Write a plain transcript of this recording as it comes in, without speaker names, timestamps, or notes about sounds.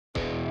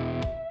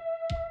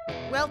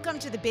Welcome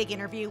to The Big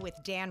Interview with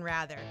Dan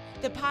Rather,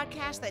 the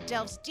podcast that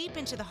delves deep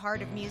into the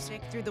heart of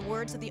music through the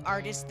words of the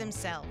artists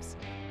themselves.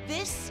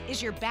 This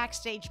is your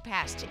backstage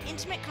pass to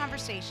intimate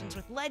conversations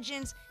with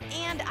legends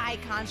and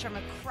icons from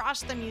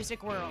across the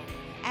music world,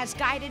 as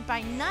guided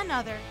by none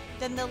other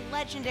than the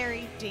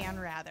legendary Dan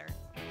Rather.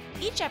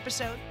 Each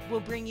episode will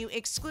bring you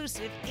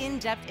exclusive,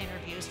 in-depth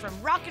interviews from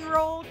rock and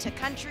roll to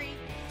country,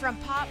 from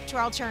pop to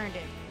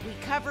alternative. We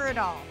cover it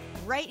all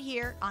right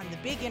here on The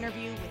Big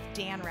Interview with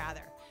Dan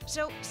Rather.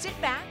 So sit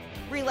back,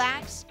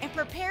 relax, and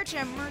prepare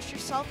to immerse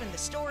yourself in the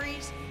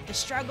stories, the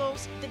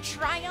struggles, the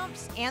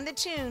triumphs, and the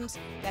tunes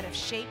that have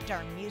shaped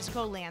our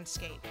musical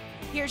landscape.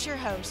 Here's your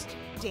host,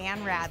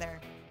 Dan Rather.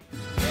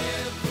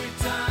 Every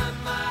time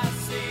I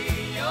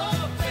see your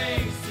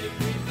face, it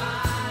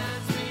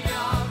reminds me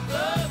of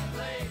the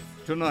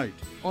place. Tonight,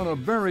 on a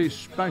very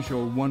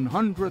special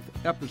 100th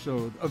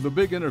episode of The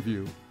Big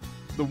Interview,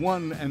 the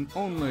one and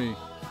only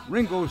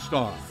Ringo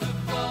Starr.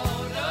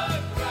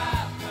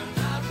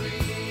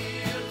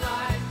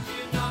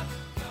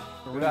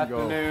 Good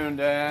afternoon,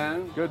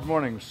 Dan. Good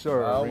morning,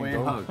 sir.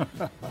 Ringo.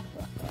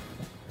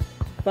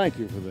 Thank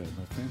you for that,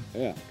 my friend.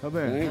 Yeah. Come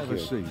in, Thank have you. a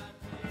seat.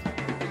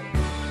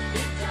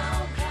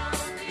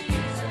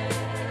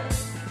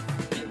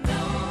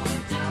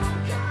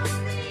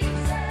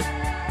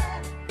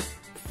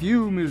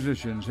 Few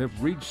musicians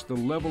have reached the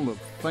level of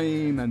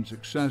fame and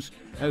success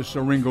as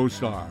Sir Ringo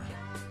Starr.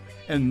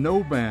 And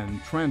no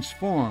band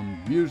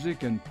transformed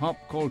music and pop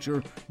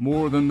culture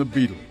more than the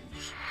Beatles.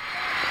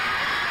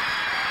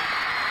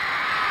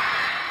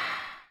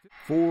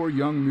 4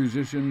 young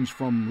musicians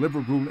from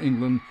Liverpool,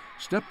 England,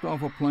 stepped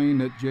off a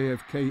plane at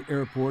JFK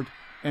Airport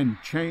and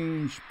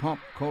changed pop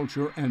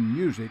culture and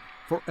music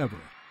forever.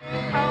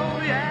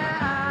 Oh,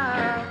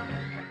 yeah.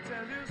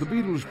 The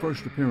Beatles'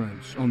 first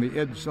appearance on The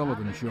Ed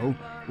Sullivan Show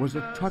was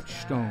a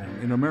touchstone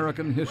in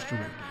American history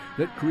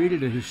that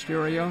created a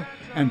hysteria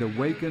and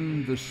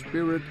awakened the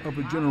spirit of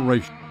a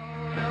generation.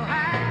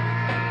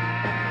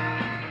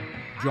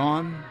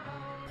 John,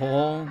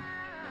 Paul,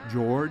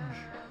 George,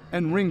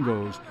 and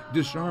Ringo's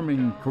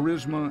disarming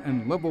charisma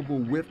and lovable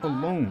wit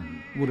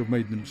alone would have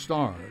made them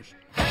stars.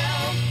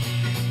 Help!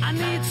 I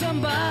need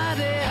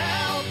somebody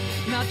help,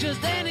 not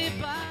just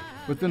anybody.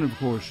 But then, of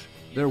course,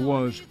 there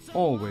was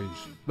always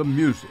the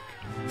music.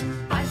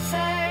 I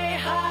say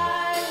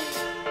hi,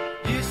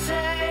 you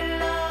say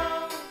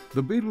love.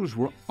 The Beatles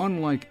were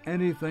unlike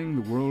anything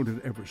the world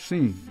had ever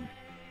seen,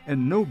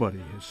 and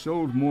nobody has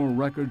sold more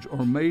records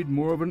or made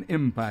more of an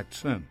impact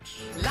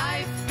since.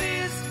 Life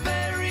is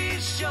very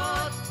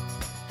short.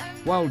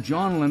 While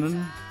John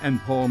Lennon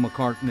and Paul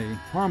McCartney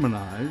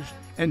harmonized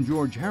and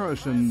George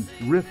Harrison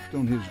riffed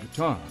on his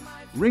guitar,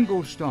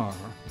 Ringo Starr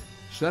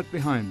sat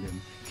behind him,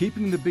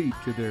 keeping the beat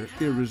to their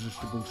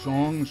irresistible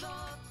songs.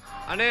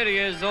 And there he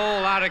is,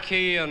 all out of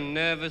key and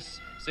nervous,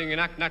 singing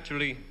Act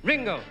Naturally,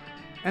 Ringo.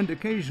 And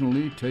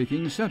occasionally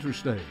taking center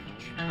stage.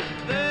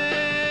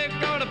 They're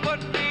gonna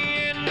put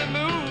me in the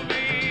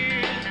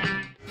movies.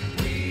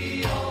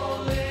 We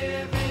all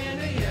live in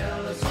a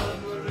yellow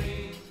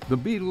submarine. The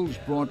Beatles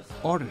brought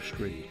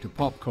artistry to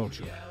pop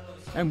culture.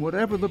 And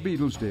whatever the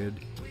Beatles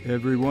did,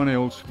 everyone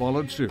else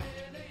followed suit.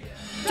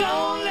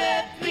 Don't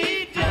let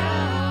me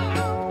down.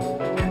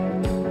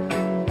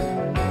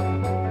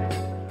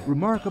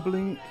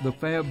 Remarkably, the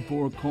Fab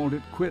Four called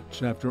it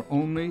quits after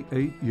only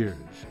 8 years.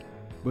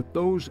 But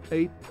those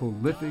 8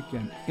 prolific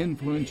and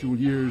influential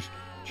years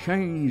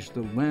changed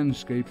the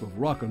landscape of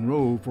rock and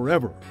roll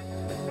forever.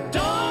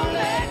 Don't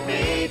let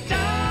me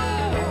down.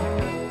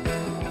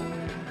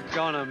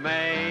 Gonna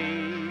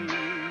make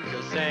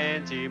a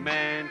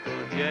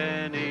sentimental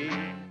journey.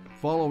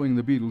 Following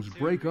the Beatles'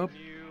 breakup,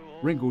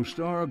 Ringo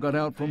Starr got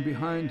out from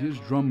behind his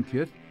drum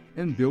kit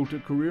and built a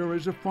career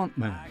as a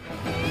frontman.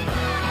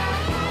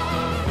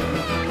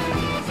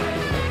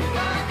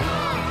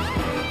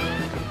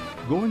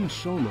 Going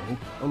solo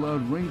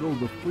allowed Ringo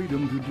the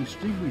freedom to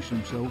distinguish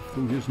himself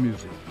through his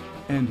music,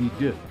 and he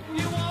did.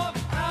 You walk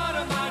out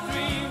of my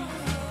dreams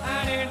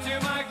and into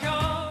my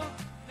car.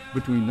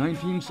 Between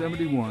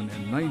 1971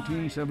 and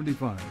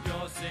 1975,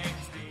 You're 16.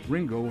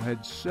 Ringo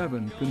had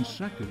 7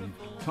 consecutive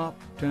top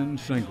 10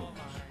 singles.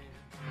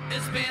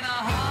 It's been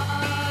a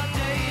hard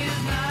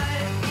day's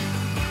night,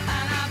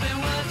 and I've been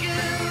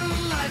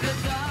working like a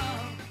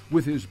dog.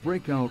 With his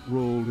breakout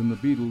role in the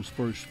Beatles'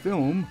 first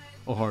film,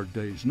 A Hard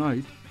Day's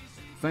Night,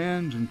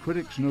 fans and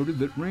critics noted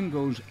that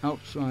Ringo's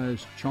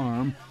outsized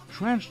charm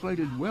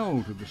translated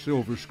well to the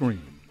silver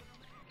screen.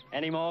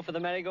 Any more for the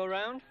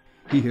merry-go-round?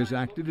 He has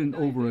acted in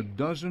over a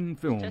dozen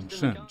films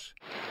since.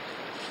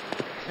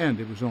 And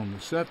it was on the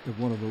set of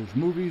one of those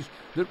movies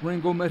that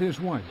Ringo met his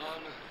wife,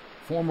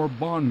 former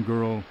Bond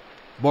girl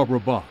Barbara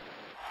Bach.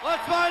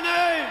 What's my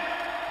name?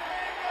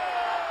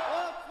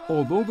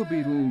 Although the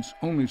Beatles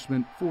only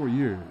spent 4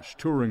 years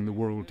touring the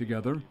world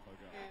together,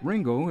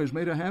 Ringo has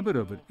made a habit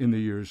of it in the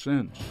years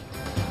since.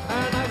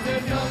 And I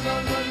said, no,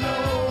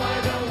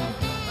 I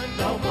don't,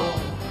 no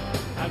more.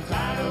 I'm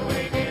tired of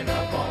waking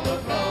up on the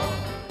floor.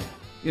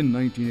 In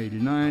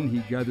 1989, he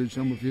gathered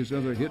some of his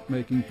other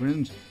hit-making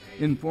friends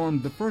and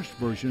formed the first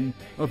version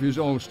of his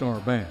all-star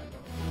band.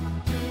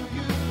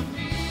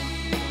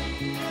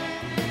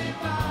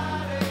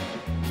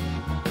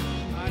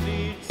 I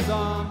need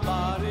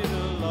somebody to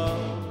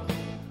love.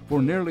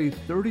 For nearly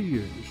 30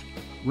 years,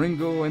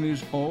 Ringo and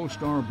his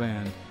all-star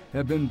band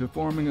have been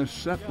performing a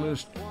set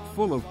list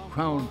full of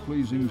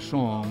crowd-pleasing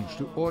songs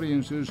to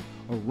audiences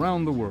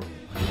around the world.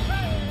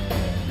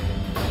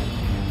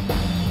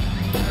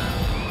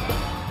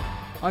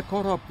 I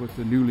caught up with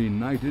the newly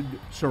knighted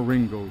Sir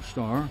Ringo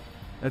Starr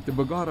at the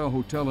Borgata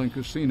Hotel and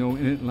Casino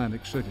in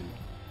Atlantic City,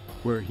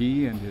 where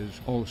he and his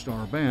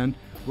all-star band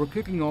were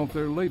kicking off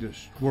their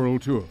latest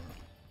world tour.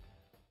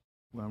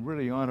 Well, I'm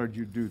really honored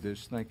you do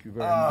this. Thank you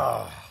very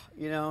much.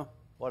 You know,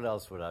 what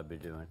else would I be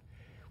doing?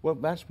 Well,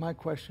 that's my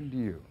question to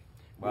you.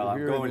 Well, We're I'm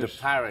here going in to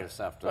this- Paris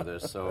after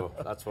this, so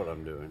that's what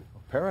I'm doing.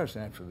 Paris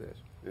after this.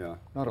 Yeah.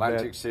 Not a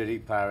Atlantic bad- City,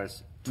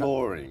 Paris,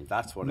 touring.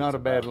 That's what Not it's a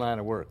bad about. line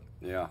of work.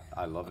 Yeah,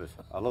 I love it.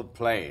 I love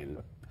playing.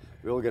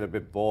 We all get a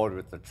bit bored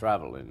with the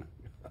traveling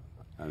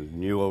and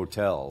new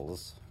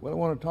hotels. Well, I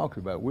want to talk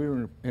about,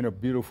 we're in a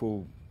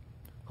beautiful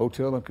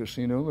hotel and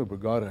casino, the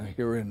Borgata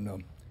here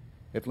in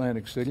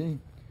Atlantic City.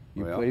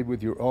 You Well. played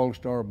with your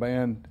all-star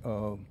band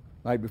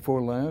night before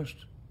last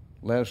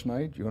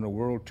night. You're on a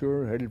world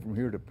tour, headed from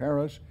here to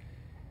Paris.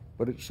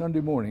 But it's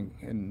Sunday morning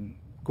and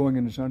going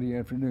into Sunday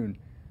afternoon.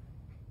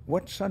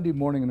 What's Sunday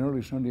morning and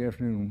early Sunday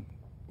afternoon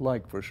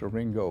like for Sir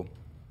Ringo?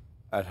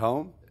 At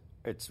home,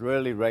 it's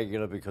really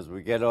regular because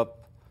we get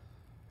up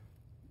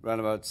around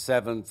about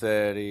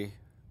 7:30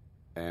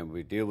 and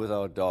we deal with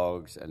our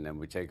dogs, and then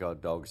we take our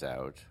dogs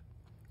out.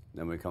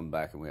 Then we come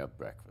back and we have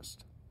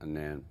breakfast, and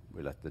then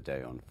we let the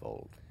day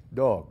unfold.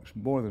 Dogs,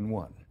 more than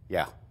one.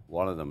 Yeah,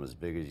 one of them as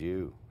big as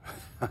you.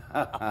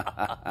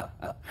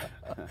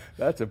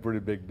 That's a pretty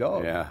big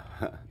dog. Yeah.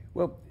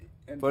 Well,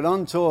 But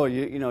on tour,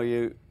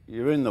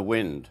 you're in the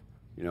wind.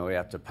 You know, we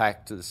have to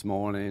pack to this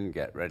morning,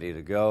 get ready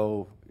to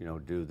go,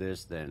 do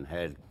this, then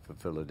head for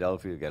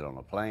Philadelphia, get on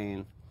a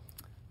plane.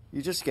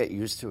 You just get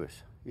used to it.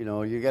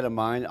 I get a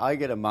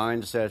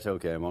mindset,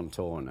 okay, I'm on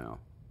tour now.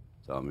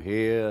 So I'm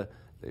here,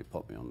 they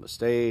put me on the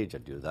stage, I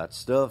do that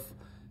stuff,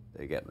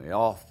 they get me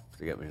off,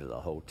 they get me to the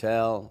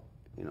hotel,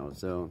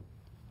 so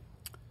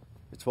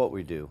it's what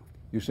we do.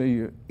 you say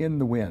you're in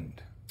the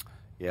wind.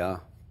 Yeah,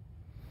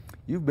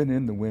 You've been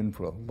in the wind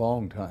for a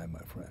long time,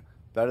 my friend.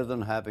 better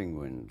than having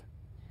wind.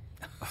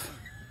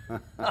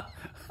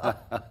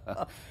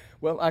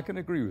 Well, I can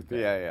agree with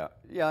that.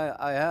 Yeah,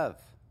 I have.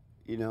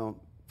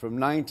 From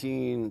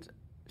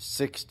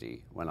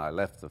 1960, when I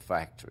left the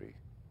factory,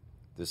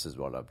 this is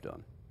what I've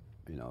done.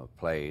 I've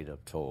played,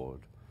 I've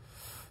toured,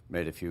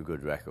 made a few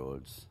good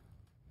records.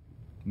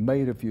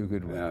 Made a few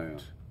good Yeah,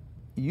 records.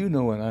 You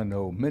know, and I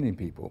know many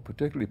people,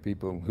 particularly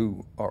people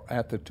who are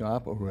at the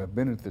top or who have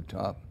been at the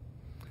top,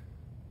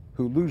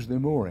 who lose their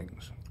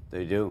moorings.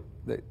 They do.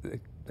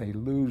 They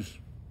lose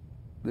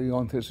the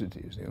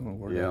authenticities,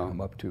 where they Yeah.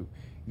 come up to.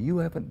 You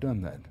haven't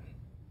done that.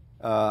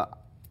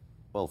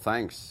 Well,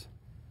 thanks.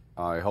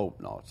 I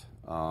hope not.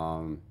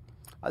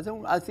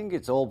 I think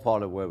it's all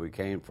part of where we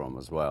came from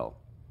as well.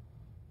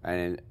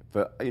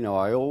 But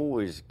I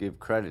always give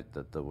credit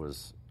that there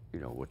was,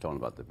 we're talking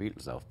about the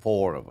Beatles now,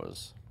 4 of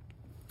us.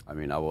 I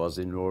mean, I was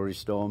in Rory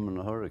Storm and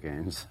the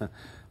Hurricanes,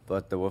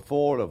 but there were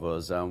 4 of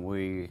us, and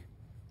we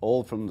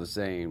all from the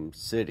same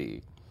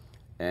city,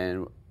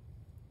 and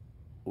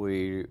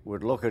we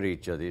would look at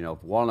each other.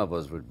 If one of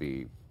us would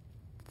be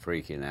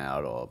freaking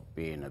out or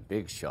being a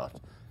big shot,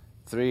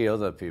 3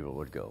 other people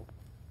would go,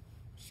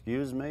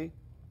 "Excuse me,"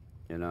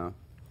 and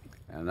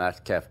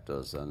that kept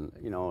us. And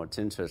it's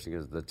interesting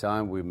because the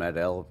time we met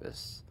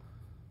Elvis,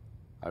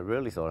 I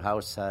really thought, how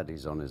sad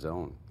he's on his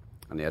own.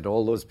 And he had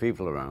all those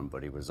people around,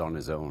 but he was on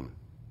his own.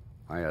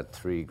 I had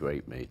 3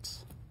 great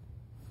mates.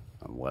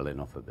 I'm well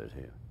enough a bit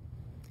here.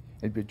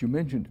 But you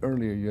mentioned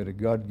earlier you had a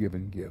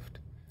God-given gift.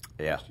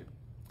 Yeah,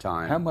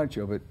 time. How much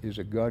of it is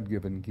a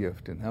God-given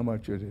gift, and how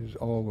much of it is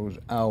all those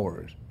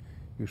hours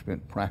you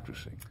spent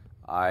practicing?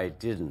 I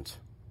didn't.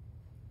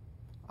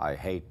 I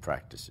hate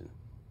practicing.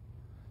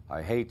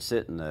 I hate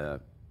sitting there.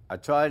 I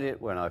tried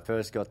it when I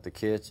first got the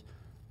kit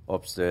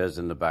upstairs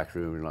in the back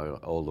room,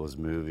 all those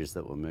movies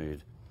that were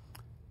made.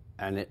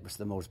 And it was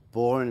the most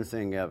boring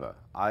thing ever.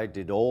 I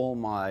did all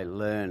my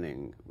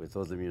learning with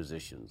other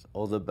musicians,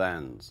 other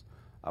bands.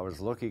 I was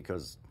lucky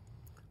because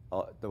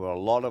there were a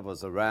lot of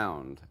us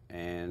around,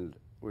 and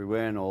we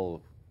weren't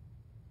all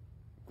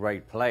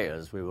great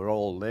players. We were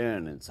all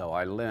learning, so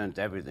I learned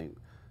everything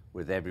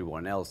with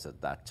everyone else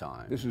at that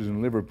time. This is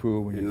in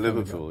Liverpool. When In you coming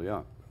Liverpool, up.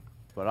 yeah.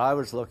 But I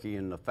was lucky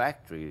in the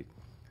factory.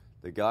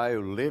 The guy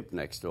who lived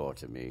next door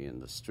to me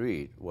in the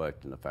street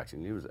worked in the factory,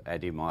 and he was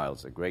Eddie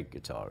Miles, a great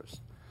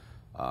guitarist.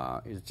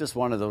 He's just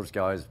one of those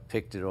guys,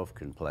 picked it up,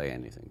 can play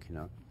anything,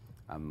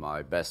 And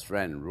my best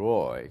friend,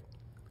 Roy,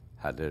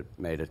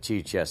 made a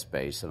tea-chest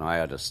bass, and I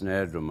had a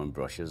snare drum and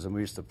brushes, and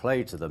we used to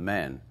play to the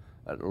men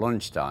at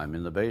lunchtime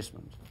in the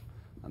basement.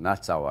 And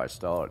that's how I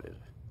started.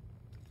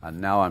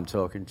 And now I'm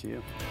talking to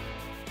you.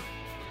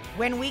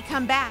 When we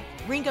come back,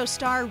 Ringo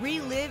Starr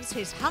relives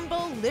his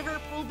humble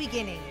Liverpool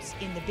beginnings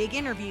in the big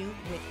interview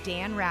with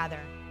Dan Rather.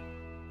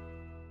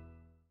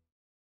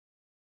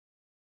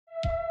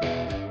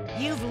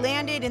 You've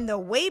landed in the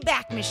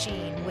Wayback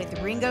Machine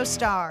with Ringo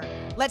Starr.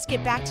 Let's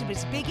get back to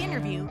his big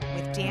interview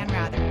with Dan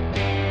Rather.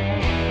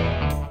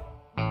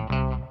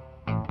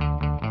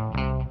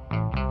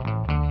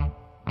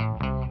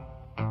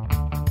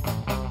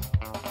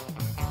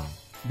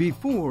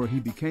 Before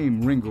he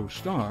became Ringo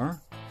Starr,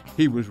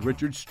 he was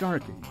Richard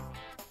Starkey.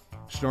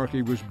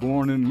 Starkey was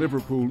born in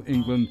Liverpool,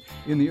 England,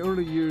 in the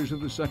early years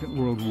of the Second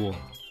World War.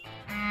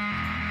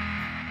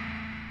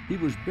 He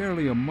was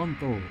barely a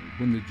month old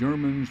when the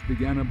Germans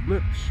began a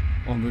blitz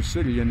on the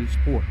city and its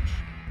ports.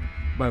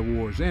 By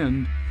war's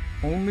end,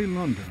 only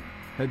London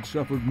had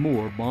suffered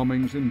more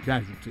bombings and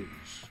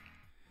casualties.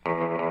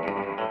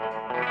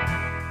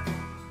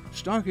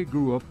 Starkey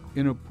grew up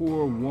in a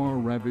poor,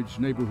 war-ravaged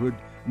neighborhood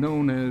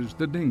known as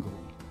the Dingle.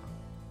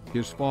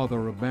 His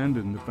father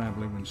abandoned the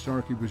family when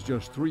Starkey was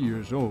just 3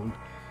 years old,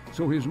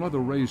 so his mother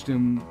raised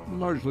him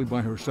largely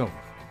by herself.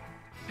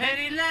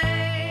 Penny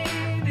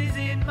Lane is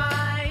in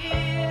my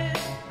ears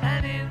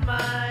and in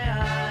my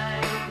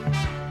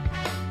eyes.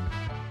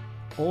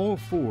 All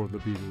four of the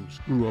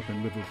Beatles grew up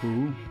in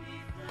Liverpool.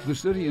 The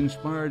city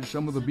inspired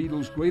some of the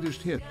Beatles'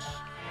 greatest hits.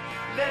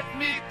 Let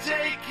me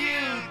take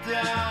you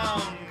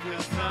down,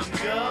 'cause I'm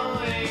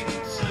going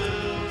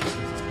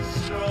to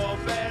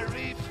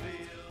Strawberry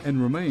Field. And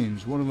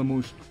remains one of the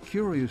most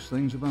curious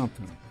things about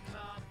them.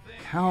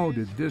 How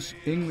did this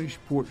English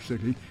port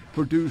city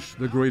produce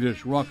the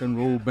greatest rock and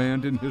roll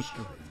band in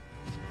history?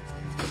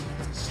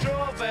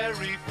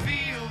 Strawberry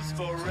Fields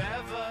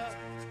forever.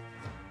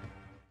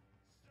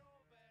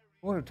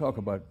 I want to talk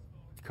about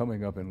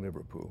coming up in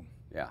Liverpool.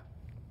 Yeah.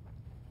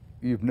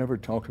 You've never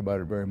talked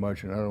about it very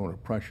much, and I don't want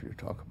to pressure you to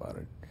talk about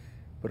it.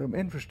 But I'm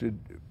interested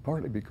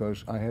partly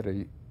because I had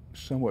a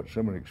somewhat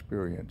similar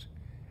experience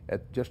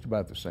at just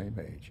about the same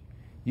age.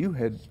 You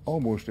had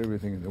almost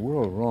everything in the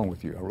world wrong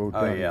with you. I wrote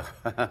down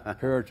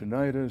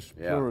peritonitis,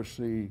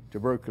 pleurisy,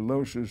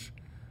 tuberculosis,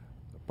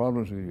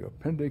 problems with your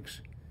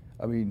appendix.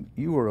 I mean,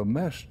 you were a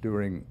mess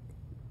during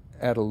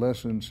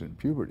adolescence and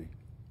puberty.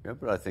 Yeah,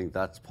 but I think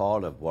that's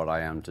part of what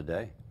I am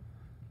today.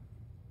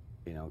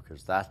 You know,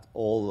 because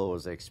all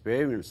those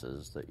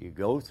experiences that you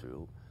go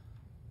through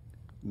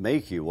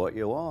make you what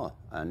you are.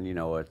 And, you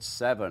know, at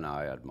 7,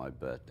 I had my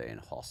birthday in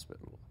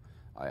hospital.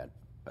 I had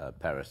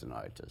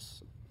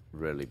peritonitis,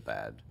 really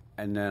bad.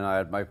 And then I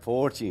had my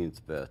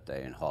 14th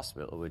birthday in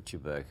hospital with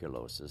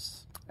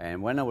tuberculosis.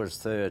 And when I was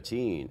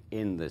 13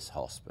 in this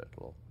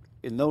hospital,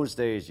 in those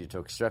days you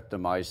took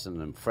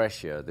streptomycin and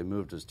fresh air. They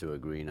moved us to a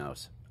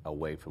greenhouse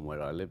away from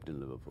where I lived in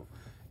Liverpool.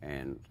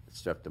 And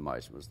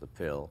streptomycin was the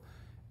pill.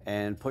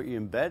 And put you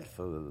in bed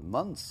for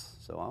months.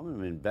 So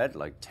I'm in bed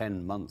like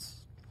 10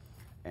 months.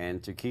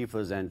 And to keep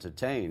us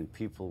entertained,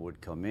 people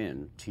would come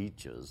in,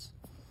 teachers,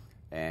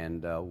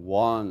 and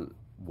one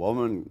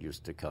woman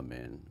used to come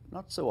in,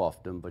 not so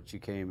often, but she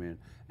came in,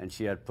 and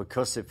she had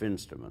percussive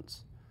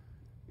instruments.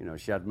 You know,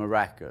 she had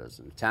maracas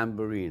and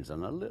tambourines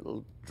and a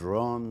little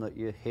drum that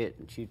you hit,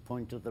 and she'd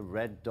point to the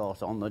red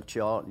dot on the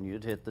chart, and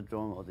you'd hit the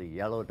drum, or the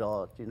yellow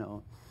dot, you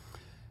know.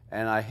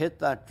 And I hit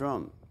that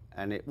drum,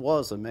 and it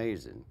was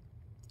amazing.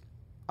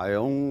 I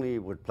only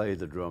would play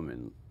the drum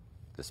in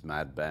this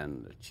mad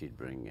band that she'd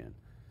bring in.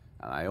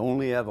 And I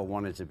only ever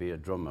wanted to be a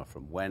drummer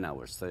from when I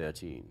was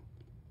 13.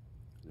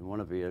 I didn't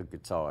want to be a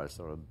guitarist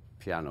or a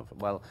piano player.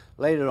 Well,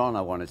 later on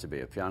I wanted to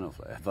be a piano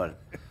player, but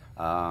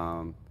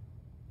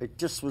it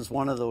just was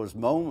one of those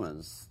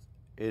moments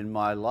in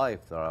my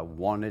life that I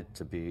wanted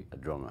to be a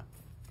drummer.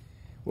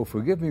 Well,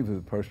 forgive me for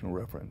the personal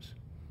reference,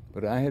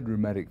 but I had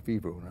rheumatic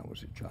fever when I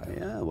was a child.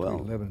 Yeah, well.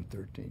 11,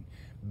 13.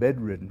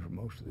 Bedridden for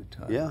most of the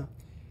time. Yeah.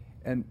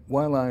 And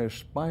while I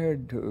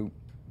aspired to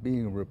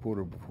being a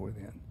reporter before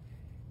then,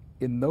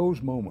 in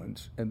those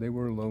moments, and they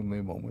were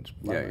lonely moments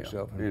by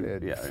myself in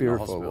bed,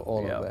 fearful,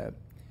 all of that,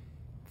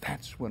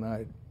 that's when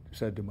I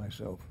said to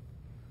myself,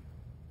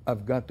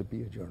 I've got to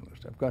be a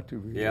journalist. I've got to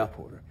be a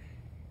reporter.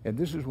 And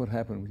this is what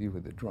happened with you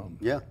with the drum.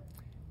 Yeah.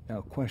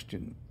 Now,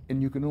 question,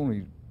 and you can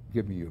only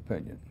give me your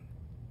opinion.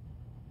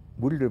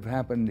 Would it have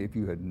happened if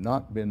you had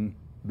not been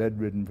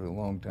bedridden for a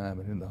long time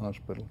and in the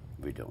hospital?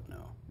 We don't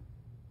know.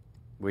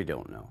 We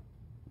don't know.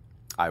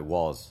 I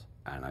was,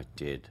 and I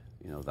did.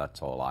 You know,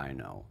 that's all I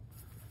know.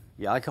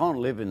 Yeah, I can't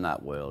live in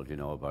that world, you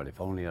know, about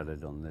if only I'd have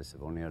done this,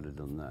 if only I'd have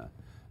done that.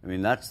 I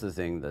mean, that's the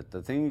thing, that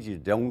the things you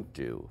don't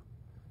do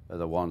are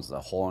the ones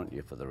that haunt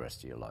you for the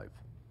rest of your life,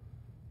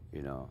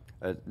 you know.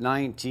 At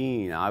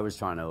 19, I was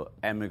trying to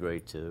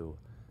emigrate to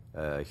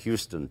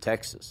Houston,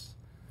 Texas,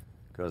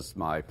 because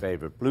my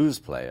favorite blues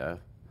player,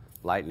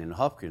 Lightning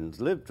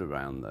Hopkins, lived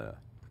around there.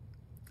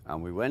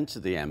 And we went to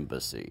the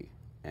embassy,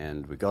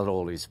 and we got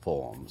all these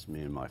forms,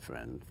 me and my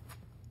friend.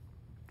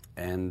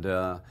 And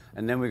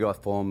then we got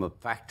a form of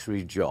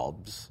factory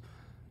jobs,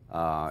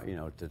 you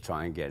know, to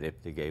try and get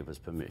it. They gave us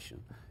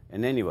permission.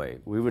 And anyway,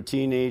 we were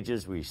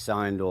teenagers. We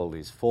signed all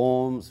these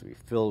forms. We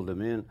filled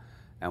them in.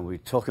 And we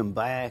took them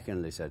back,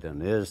 and they said,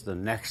 and here's the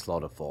next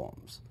lot of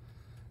forms.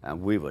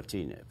 And we were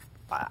teenagers.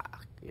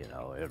 You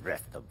know, it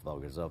ripped the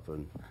buggers up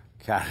and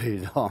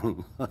carried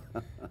on.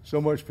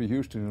 So much for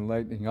Houston and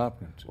Lightning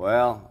Hopkins.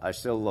 Well, I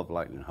still love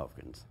Lightning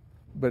Hopkins.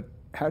 But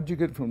how'd you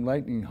get from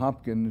Lightning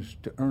Hopkins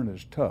to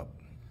Ernest Tubb?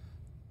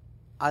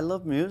 I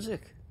love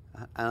music.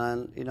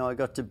 And, you know, I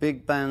got to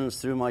big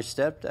bands through my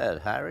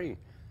stepdad, Harry,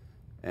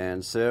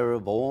 and Sarah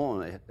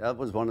Vaughan. That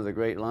was one of the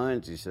great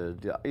lines. He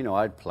said, you know,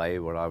 I'd play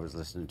what I was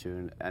listening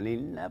to, and he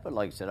never,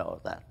 like, said,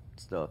 oh, that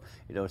stuff.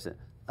 He'd always say,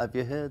 have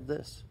you heard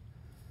this?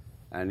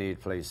 And he'd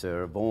play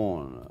Sarah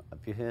Vaughan.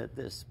 Have you heard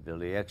this?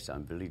 Billy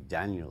Eckstine, Billy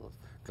Daniels,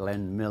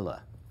 Glenn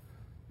Miller.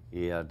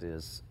 He had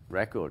his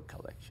record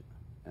collection.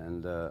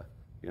 And,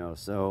 you know,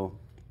 so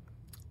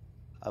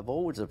I've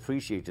always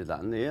appreciated that.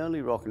 And the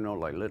early rock and roll,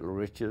 like Little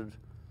Richard,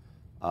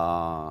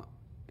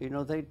 you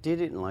know, they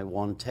did it in like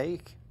one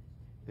take.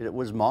 It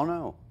was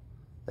mono.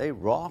 They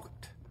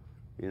rocked,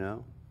 you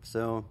know.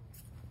 So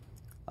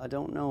I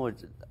don't know.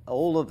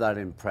 All of that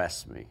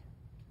impressed me.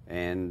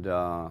 And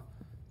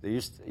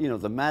you know,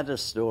 the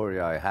maddest story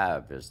I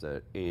have is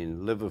that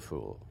in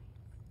Liverpool,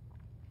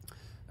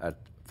 at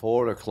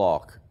 4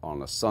 o'clock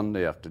on a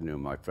Sunday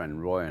afternoon, my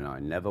friend Roy and I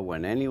never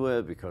went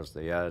anywhere because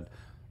they had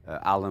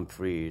Alan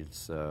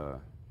Freed's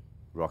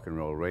rock and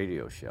roll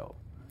radio show.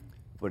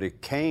 But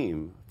it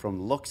came from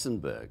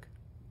Luxembourg,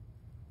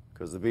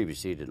 because the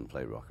BBC didn't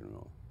play rock and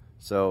roll.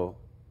 So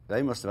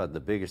they must have had the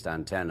biggest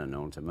antenna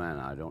known to man,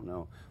 I don't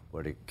know.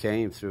 But it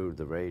came through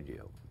the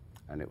radio,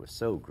 and it was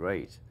so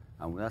great.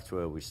 And that's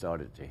where we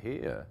started to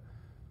hear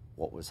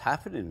what was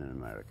happening in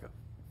America.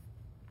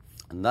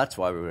 And that's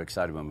why we were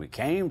excited when we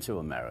came to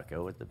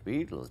America with the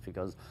Beatles,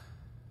 because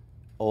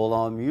all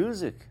our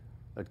music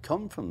had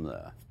come from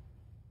there.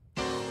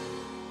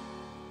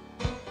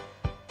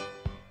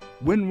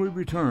 When we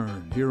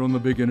return here on The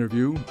Big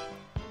Interview,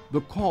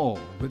 the call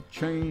that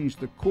changed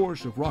the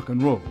course of rock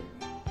and roll.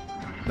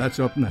 That's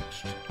up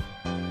next.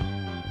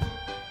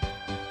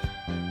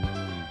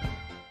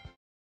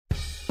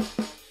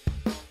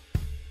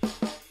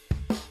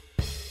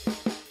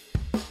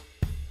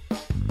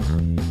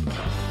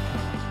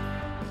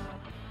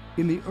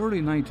 In the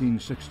early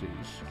 1960s,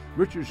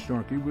 Richard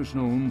Starkey was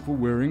known for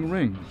wearing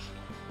rings,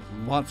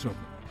 lots of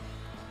them.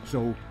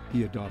 So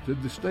he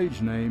adopted the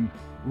stage name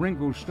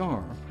Ringo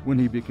Starr when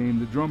he became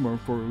the drummer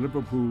for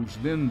Liverpool's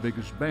then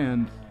biggest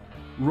band,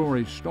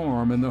 Rory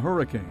Storm and the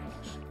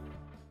Hurricanes.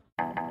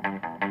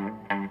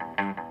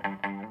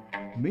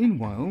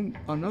 Meanwhile,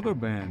 another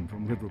band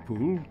from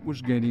Liverpool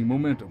was gaining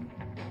momentum.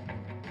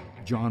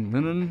 John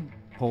Lennon,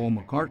 Paul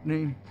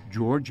McCartney,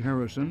 George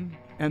Harrison,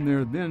 and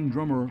their then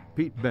drummer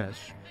Pete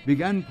Best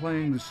began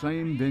playing the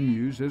same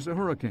venues as the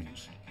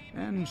Hurricanes,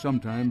 and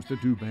sometimes the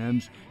two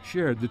bands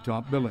shared the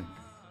top billing.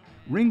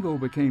 Ringo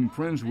became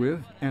friends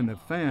with and a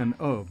fan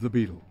of the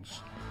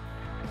Beatles.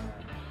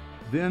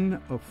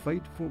 Then a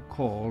fateful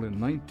call in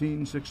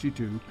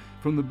 1962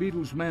 from the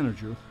Beatles'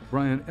 manager,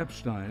 Brian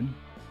Epstein,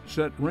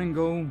 set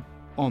Ringo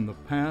on the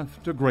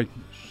path to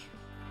greatness.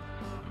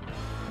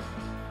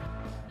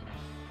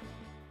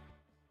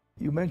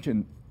 You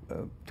mentioned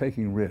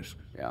taking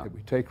risks. Yeah. If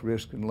we take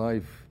risks in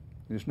life,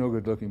 there's no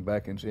good looking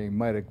back and saying,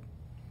 might have,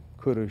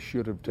 could have,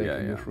 should have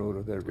taken this road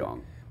or that road.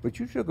 Gone. But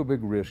you took a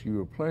big risk. You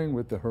were playing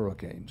with the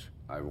Hurricanes.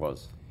 I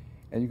was.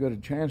 And you got a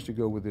chance to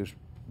go with this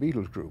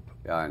Beatles group.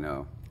 Yeah, I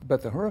know.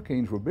 But the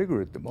Hurricanes were bigger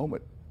at the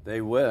moment.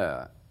 They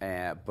were,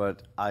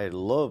 but I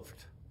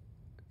loved,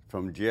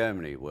 from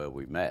Germany where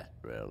we met,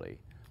 really,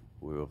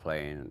 we were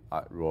playing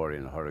Rory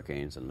and the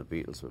Hurricanes, and the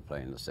Beatles were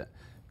playing the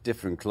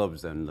different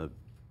clubs than the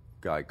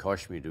guy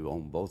Koshmid, who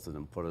owned both of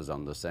them, put us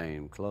on the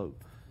same club.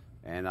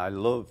 And I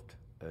loved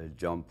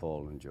John,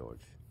 Paul, and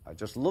George. I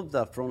just loved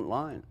that front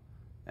line.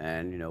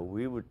 And, you know,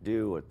 we would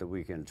do at the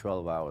weekend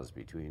 12 hours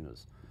between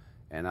us.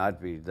 And I'd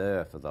be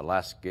there for the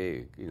last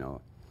gig, you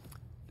know,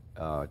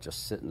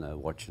 just sitting there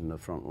watching the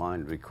front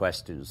line,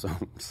 requesting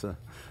songs.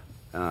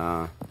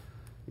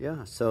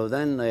 Yeah, so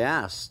then they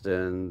asked,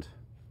 and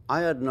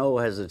I had no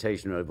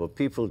hesitation, really, but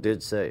people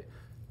did say,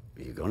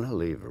 are you going to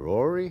leave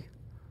Rory?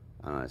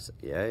 And I said,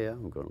 yeah,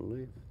 I'm going to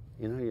leave.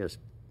 You know, you just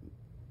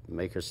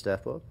make a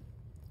step up.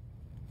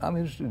 I'm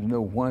interested to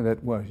know why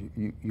that was.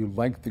 You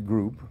liked the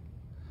group.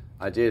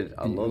 I did.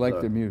 I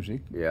liked the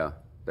music. Yeah,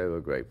 they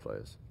were great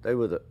players. They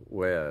were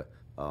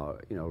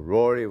you know,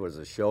 Rory was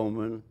a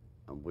showman,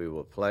 and we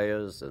were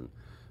players, and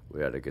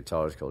we had a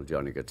guitarist called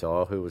Johnny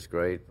Guitar who was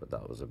great, but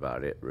that was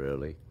about it,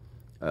 really.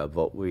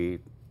 But we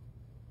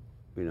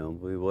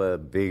were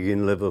big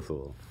in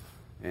Liverpool,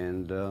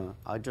 and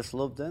I just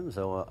loved them.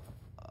 So,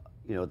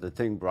 you know, the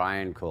thing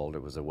Brian called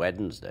it was a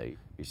Wednesday.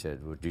 He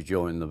said, would you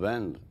join the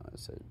band? I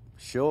said,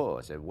 sure.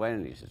 I said,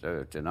 when? He said,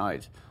 oh,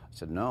 tonight. I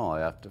said,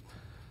 no,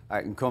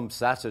 I can come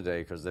Saturday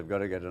because they've got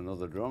to get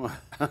another drummer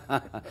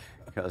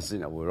because, you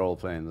know, we're all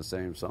playing the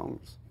same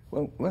songs.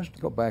 Well, let's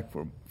go back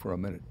for a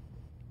minute.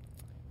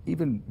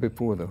 Even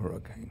before the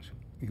Hurricanes,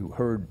 you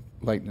heard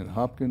Lightning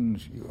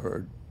Hopkins, you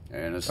heard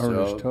Ernest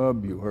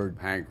Tubb, you heard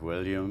Hank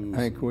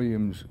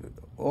Williams,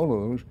 all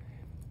of those.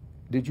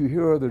 Did you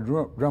hear other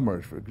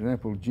drummers? For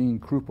example, Gene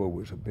Krupa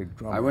was a big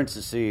drummer. I went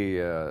to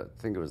see, I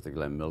think it was the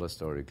Glenn Miller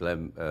story.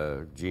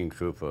 Gene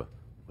Krupa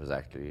was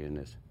actually in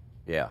it.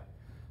 Yeah.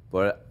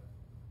 But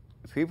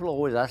people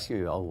always ask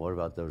me, oh, what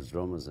about those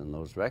drummers and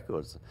those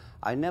records?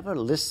 I never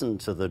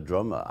listened to the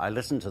drummer. I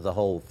listened to the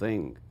whole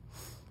thing.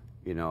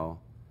 You know,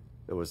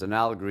 there was an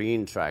Al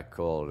Green track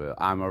called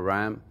I'm a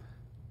Ram,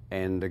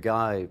 and the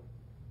guy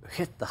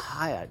hit the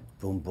hi-hat,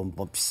 boom, boom,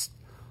 boom, psst.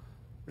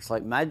 It's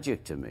like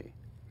magic to me.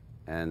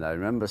 And I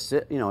remember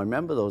I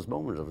remember those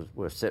moments.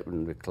 We're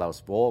sitting with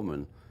Klaus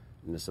Bormann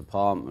in this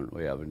apartment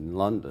we have in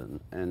London,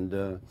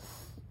 and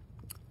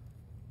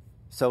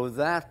so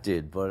that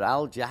did. But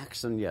Al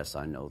Jackson, yes,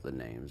 I know the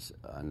names,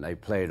 and they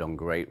played on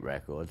great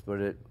records. But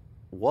it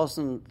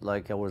wasn't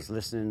like I was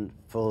listening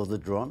for the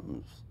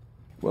drums.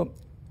 Well,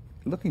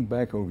 looking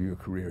back over your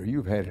career,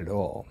 you've had it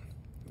all.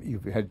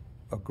 You've had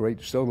a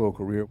great solo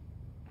career,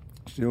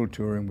 still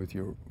touring with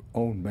your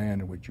own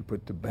band in which you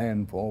put the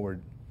band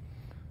forward.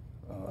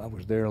 I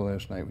was there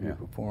last night when you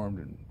performed,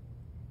 and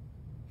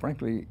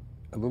frankly,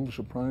 a little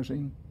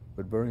surprising,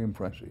 but very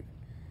impressive.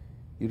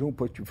 You don't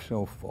put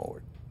yourself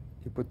forward.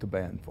 You put the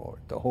band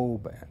forward, the whole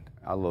band.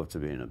 I love to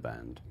be in a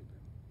band.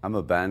 I'm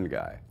a band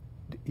guy.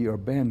 You're a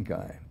band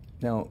guy.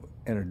 Now,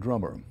 and a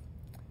drummer.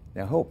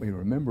 Now, help me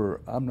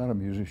remember, I'm not a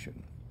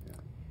musician. Yeah.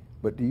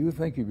 But do you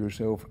think of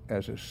yourself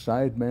as a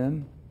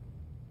sideman,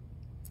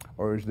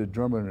 or is the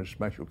drummer in a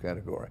special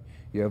category?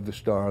 You have the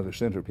star, the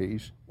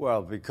centerpiece.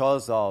 Well,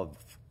 because of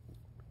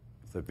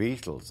the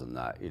Beatles and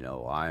that,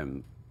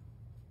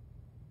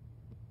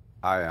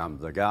 I am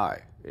the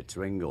guy. It's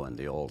Ringo and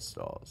the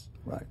All-Stars.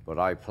 Right. But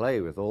I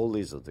play with all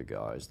these other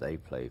guys. They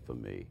play for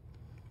me.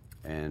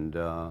 And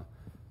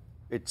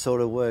it sort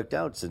of worked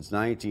out since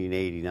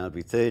 1980. Now it'll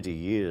be 30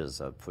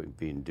 years I've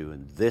been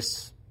doing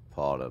this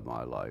part of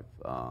my life.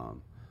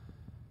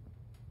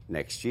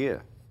 Next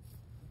year,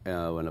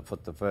 when I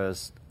put the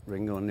first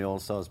Ringo and the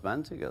All-Stars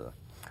band together,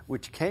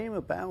 which came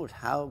about,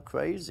 how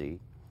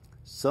crazy,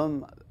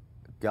 some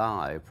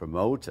guy,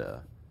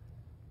 promoter,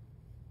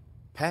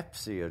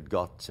 Pepsi had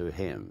got to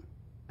him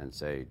and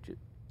say,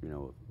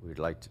 we'd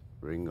like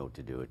Ringo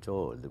to do a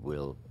tour, that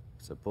we'll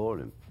support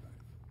him.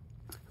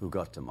 Who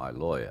got to my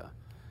lawyer,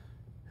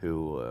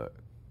 who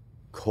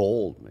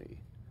called me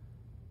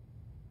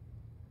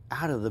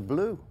out of the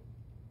blue.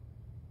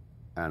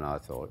 And I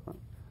thought,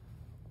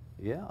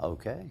 yeah,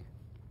 okay.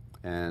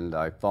 And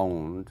I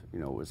phoned,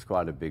 it was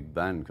quite a big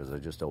band because I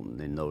just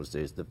opened in those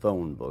days the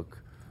phone book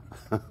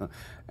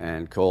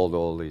and called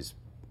all these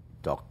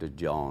Dr.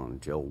 John,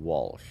 Joe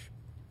Walsh,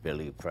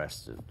 Billy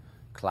Preston,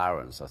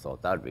 Clarence. I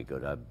thought that'd be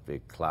good. I had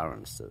big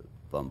Clarence to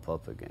bump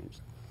up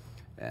against.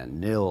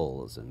 And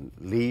Nils and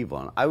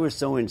Levon. I was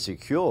so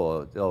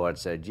insecure, though I'd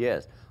said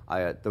yes.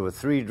 There were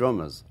three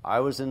drummers.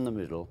 I was in the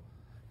middle.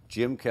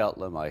 Jim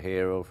Keltler, my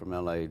hero from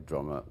LA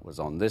drummer, was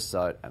on this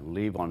side, and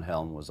Levon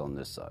Helm was on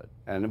this side.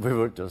 And we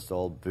were just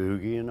all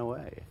boogieing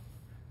away.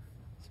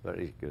 It's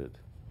very good.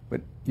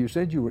 But you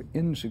said you were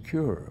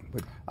insecure.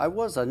 But I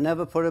was. I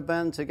never put a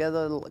band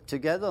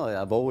together.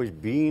 I've always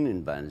been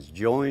in bands,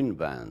 joined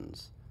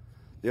bands.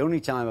 The only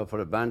time I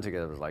put a band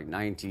together was like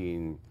make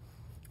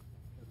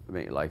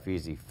life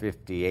easy,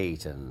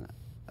 58, and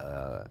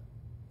I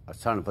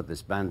was trying to put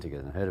this band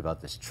together, and I heard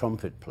about this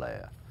trumpet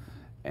player,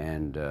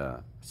 and I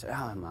said,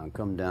 man,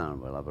 come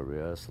down, we'll have a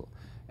rehearsal.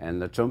 And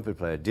the trumpet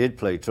player did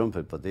play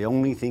trumpet, but the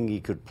only thing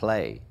he could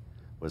play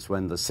was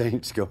when the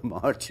Saints go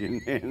marching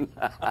in.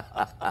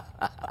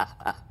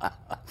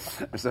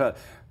 So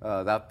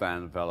that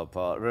band fell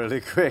apart really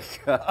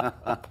quick.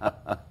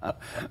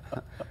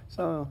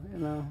 So,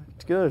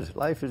 it's good.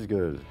 Life is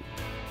good.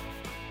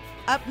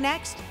 Up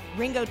next,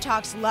 Ringo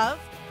talks love,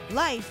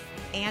 life,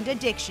 and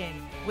addiction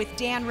with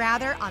Dan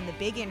Rather on The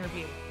Big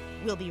Interview.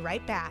 We'll be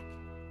right back.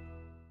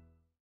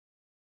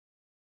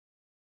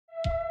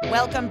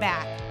 Welcome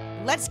back.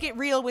 Let's get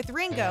real with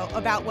Ringo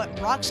about what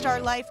rock star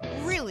life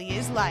really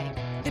is like.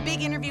 The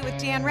Big Interview with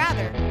Dan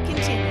Rather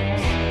continues.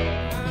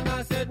 And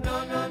I said,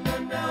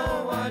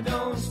 no, I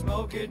don't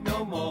smoke it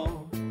no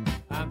more.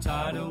 I'm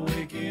tired of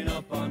waking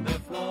up on the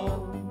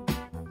floor.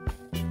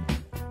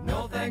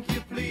 No, thank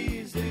you,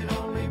 please, it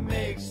only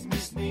makes me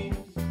sneeze.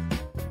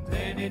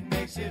 Then it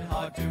makes it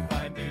hard to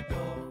find a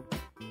door.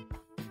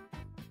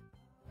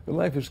 But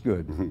life is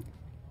good.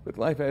 But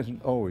life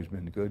hasn't always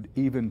been good,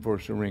 even for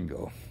Sir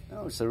Ringo.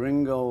 No, Sir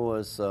Ringo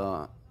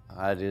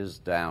had his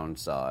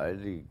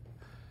downside. He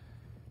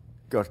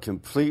got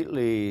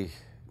completely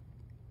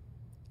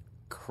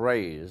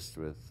crazed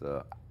with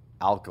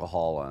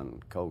alcohol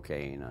and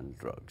cocaine and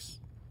drugs.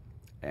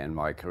 And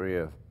my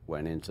career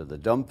went into the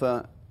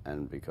dumper,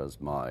 and because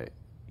my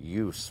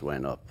use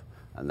went up,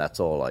 and that's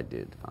all I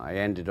did. I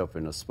ended up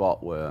in a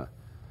spot where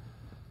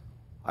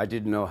I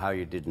didn't know how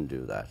you didn't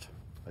do that.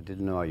 I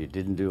didn't know how you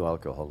didn't do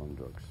alcohol and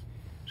drugs.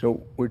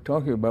 So we're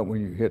talking about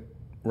when you hit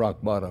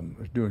rock bottom,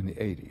 it was during the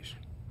 80s.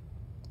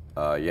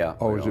 Yeah.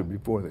 Or was it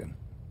before then?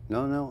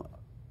 No.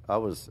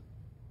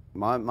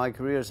 My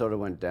career sort of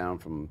went down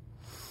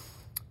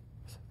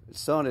it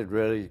started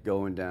really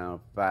going down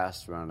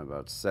fast around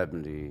about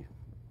 70,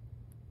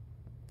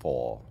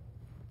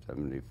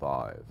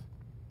 75.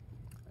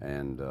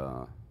 And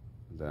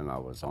then I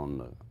was on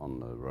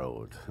the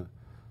road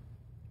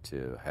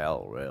to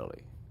hell,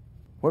 really.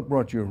 What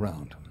brought you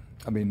around?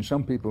 I mean,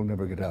 some people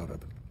never get out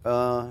of it.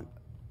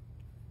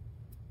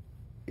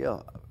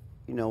 Yeah,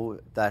 you know,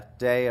 that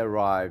day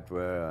arrived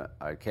where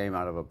I came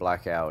out of a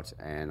blackout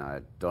and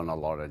I'd done a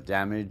lot of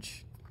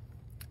damage,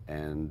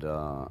 and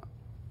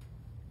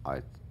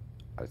I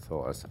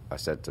thought, I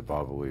said to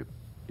Barbara,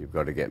 you've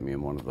got to get me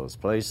in one of those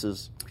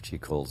places. She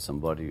called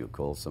somebody, who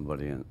called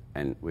somebody,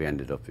 and we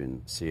ended up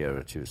in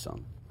Sierra,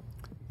 Tucson.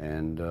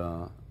 And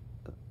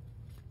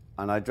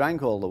I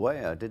drank all the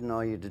way. I didn't know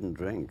you didn't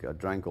drink. I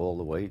drank all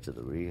the way to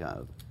the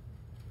rehab.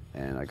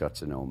 And I got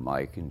to know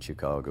Mike in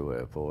Chicago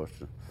Airport.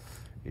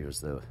 He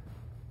was the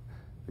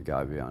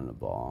guy behind the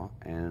bar,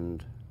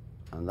 and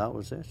that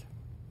was it.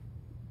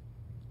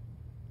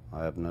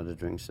 I haven't had a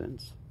drink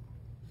since.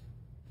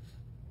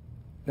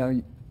 Now,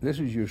 this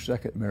is your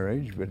second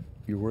marriage, but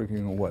you're working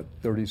on, what,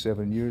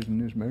 37 years in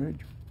this marriage?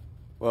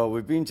 Well,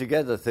 we've been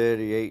together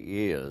 38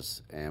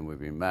 years, and we've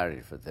been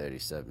married for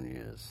 37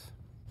 years.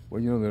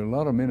 Well, you know, there are a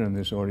lot of men in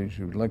this audience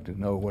who would like to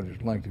know what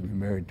it's like to be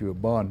married to a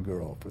Bond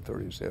girl for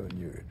 37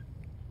 years.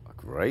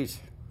 Great.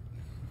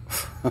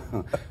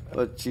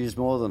 But she's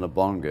more than a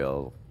Bond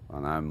girl,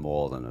 and I'm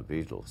more than a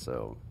Beatle,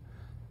 so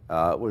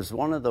it was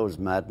one of those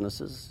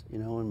madnesses, you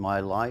know, in my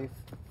life.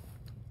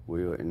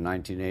 We were in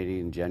 1980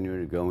 in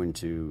January going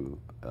to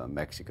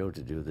Mexico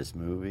to do this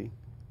movie,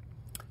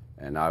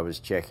 and I was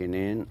checking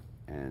in,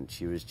 and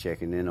she was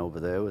checking in over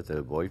there with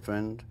her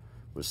boyfriend,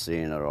 was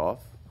seeing her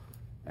off,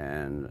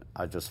 and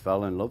I just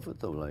fell in love with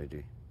the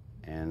lady.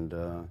 And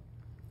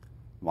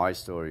my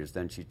story is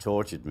then she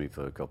tortured me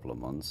for a couple of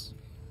months,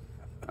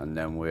 and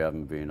then we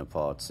haven't been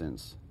apart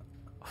since.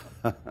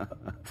 Yeah.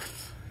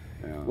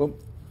 Well,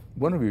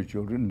 one of your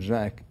children,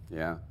 Zach,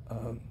 Yeah.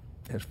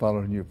 has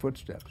followed in your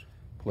footsteps.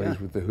 Plays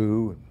Yeah. with The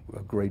Who, and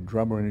a great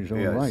drummer in his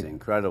own Yeah, right. he's an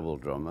incredible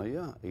drummer,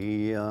 yeah.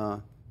 He,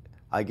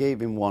 I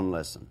gave him one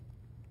lesson.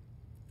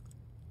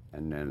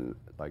 And then,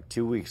 like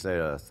 2 weeks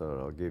later, I thought,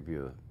 I'll give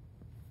you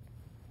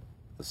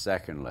the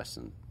second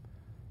lesson.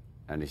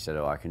 And he said,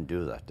 oh, I can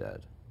do that,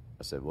 Dad.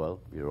 I said, well,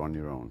 you're on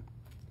your own.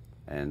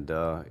 And,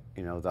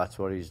 you know, that's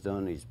what he's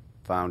done. He's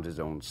found his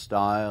own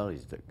style.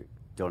 He's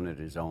done it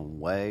his own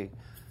way.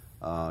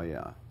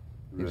 Yeah.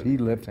 Is he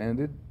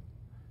left-handed?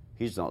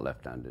 He's not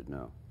left-handed,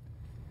 no.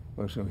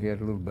 Well, so he had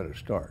a little better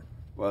start.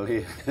 Well,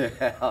 yeah,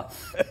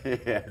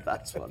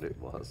 that's what it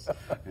was.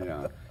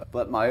 Yeah.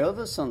 But my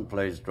other son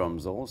plays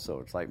drums also.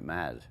 It's like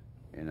mad,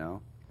 you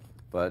know.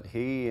 But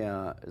he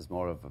is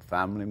more of a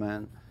family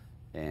man,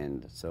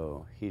 and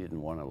so he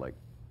didn't want to, like,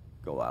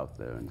 go out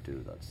there and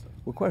do that stuff.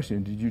 Well,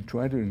 question, did you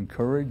try to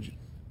encourage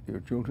your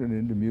children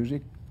into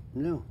music?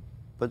 No.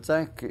 But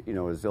Zach, you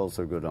know, is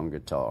also good on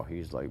guitar.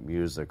 He's, like,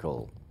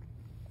 musical.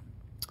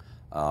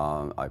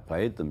 I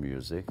played the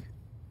music.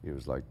 He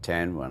was like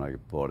 10 when I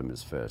bought him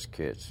his first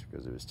kit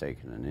because he was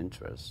taking an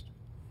interest.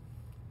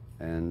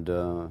 And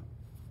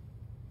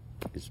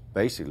he's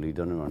basically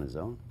done it on his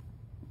own.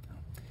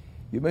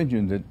 You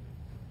mentioned that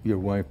your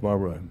wife,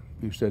 Barbara,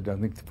 you said, I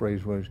think the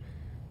phrase was,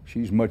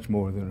 she's much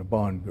more than a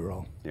Bond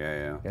girl. Yeah,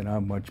 yeah. And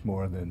I'm much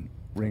more than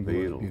Ringo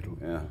or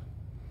Beatle, yeah.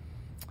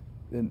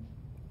 Then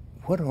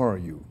what are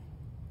you?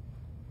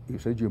 You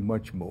said you're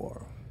much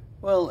more.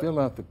 Well, fill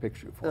out the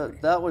picture for me.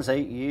 That was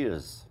 8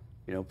 years.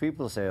 You know,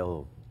 people say,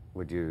 oh,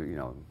 would you, you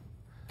know,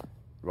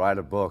 write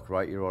a book,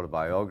 write your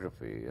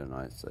autobiography? And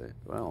I say,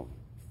 well,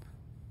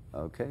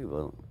 okay,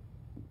 well,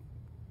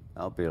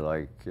 I'll be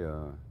like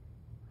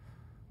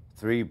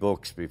 3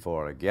 books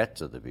before I get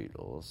to the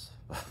Beatles,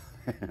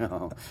 you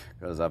know,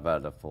 because I've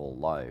had a full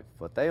life.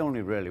 But they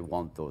only really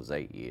want those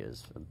 8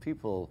 years. And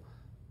people,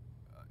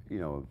 you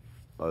know,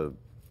 are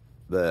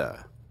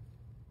there.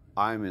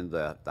 I'm in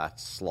that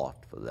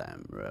slot for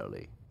them,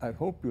 really. I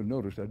hope you'll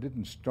notice I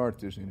didn't start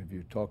this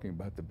interview talking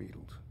about the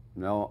Beatles.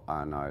 No,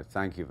 and I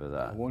thank you for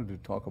that. I wanted to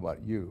talk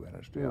about you, and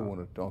I still want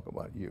to talk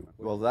about you.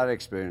 Well, that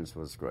experience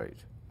was great.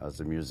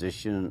 As a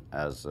musician,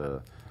 as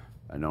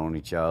an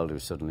only child who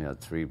suddenly had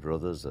 3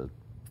 brothers,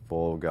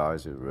 4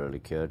 guys who really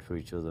cared for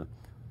each other,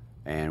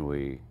 and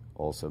we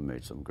also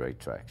made some great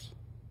tracks.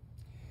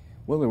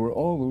 Well, there were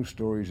all those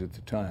stories at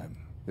the time.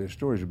 There's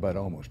stories about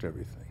almost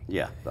everything.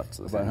 Yeah, that's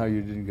the thing. About how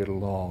you didn't get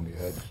along. You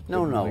had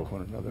No, like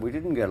one another. we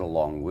didn't get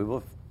along. We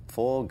were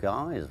 4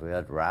 guys. We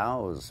had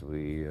rows.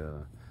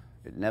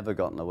 It never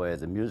got in the way of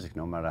the music,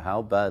 no matter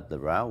how bad the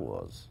row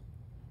was.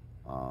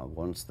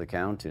 Once the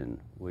count-in,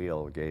 we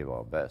all gave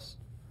our best.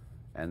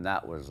 And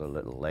that was a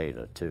little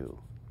later, too,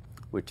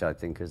 which I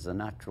think is a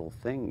natural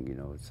thing. You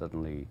know,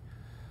 suddenly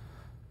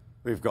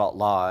we've got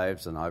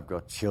lives, and I've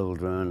got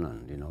children,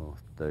 and, you know,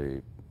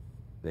 the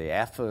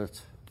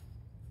effort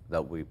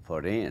that we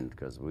put in,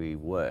 because we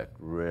worked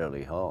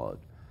really hard,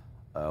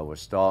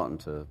 was starting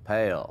to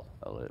pale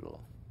a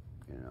little,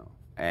 you know.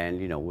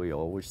 And, you know, we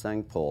always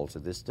thank Paul to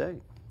this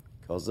day.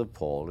 Because of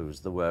Paul,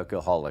 who's the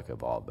workaholic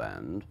of our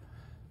band,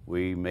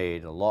 we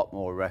made a lot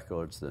more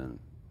records than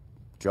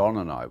John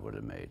and I would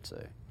have made,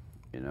 say.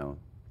 You know,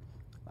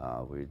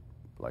 we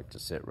like to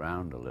sit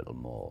round a little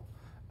more.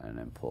 And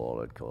then Paul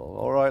would call,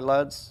 all right,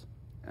 lads,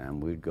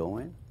 and we'd go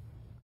in.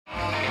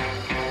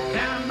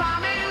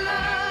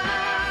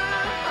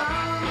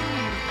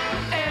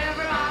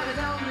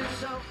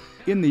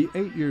 In the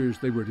 8 years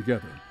they were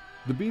together,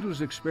 the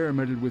Beatles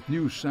experimented with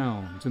new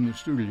sounds in the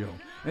studio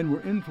and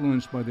were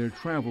influenced by their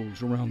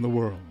travels around the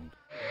world.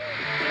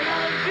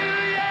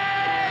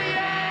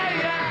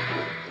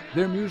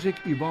 Their music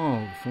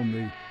evolved from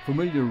the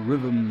familiar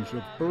rhythms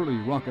of early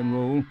rock and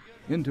roll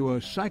into a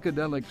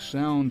psychedelic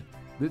sound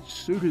that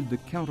suited the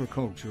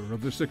counterculture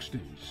of the 60s.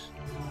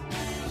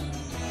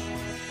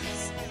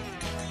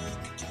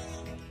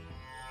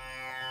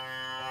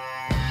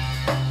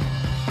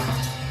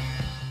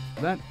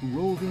 That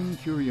roving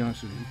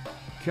curiosity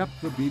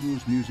kept the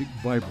Beatles' music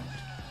vibrant,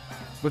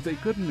 but they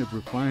couldn't have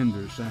refined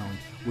their sound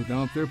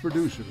without their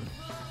producer,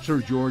 Sir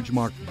George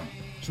Martin.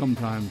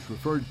 Sometimes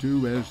referred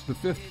to as the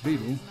fifth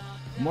Beatle,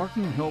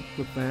 Martin helped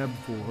the Fab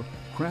Four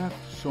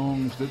craft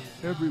songs that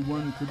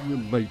everyone could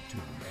relate to.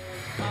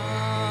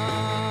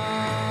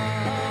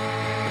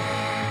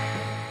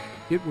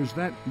 It was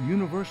that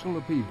universal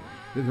appeal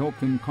that helped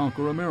them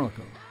conquer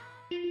America.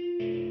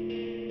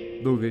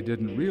 Though they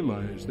didn't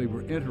realize they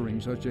were entering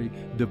such a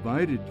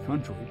divided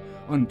country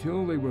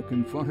until they were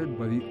confronted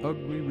by the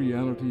ugly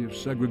reality of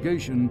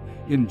segregation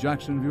in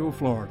Jacksonville,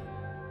 Florida.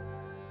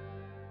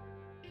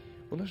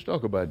 Well, let's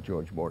talk about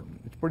George Martin.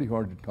 It's pretty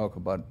hard to talk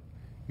about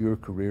your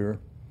career.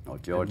 Oh,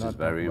 George is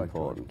very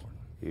important.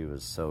 He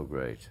was so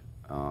great.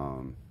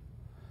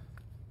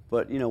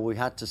 But, you know, we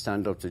had to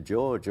stand up to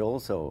George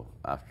also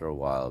after a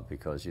while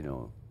because, you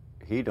know,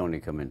 he'd only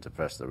come in to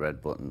press the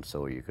red button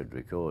so you could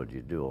record.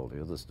 You'd do all the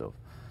other stuff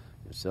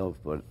yourself.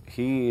 But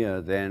he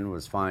then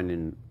was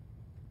finding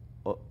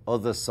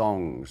other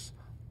songs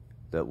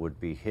that would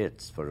be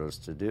hits for us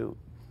to do.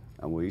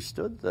 And we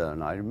stood there,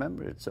 and I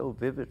remember it so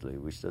vividly.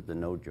 We stood there,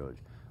 no, George,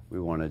 we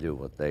want to do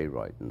what they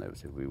write. And they would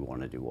say, we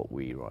want to do what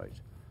we write.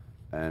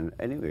 And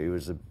anyway, he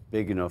was a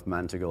big enough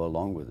man to go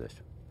along with it.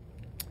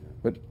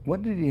 But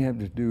what did he have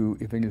to do,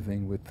 if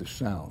anything, with the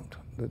sound,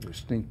 the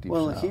distinctive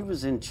sound? Well, he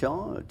was in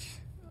charge.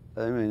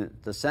 I mean,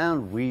 the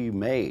sound we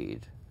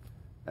made,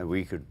 and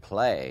we could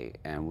play,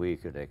 and we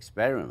could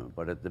experiment.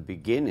 But at the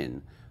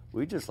beginning,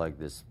 we just like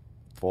this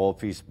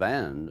four-piece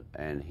band,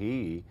 and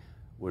he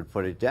would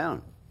put it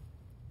down.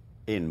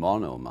 In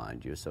mono,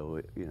 mind you,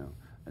 so, you know.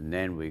 And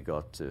then we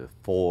got to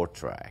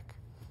 4-track,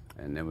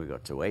 and then we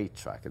got to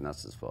 8-track, and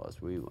that's as far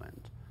as we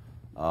went.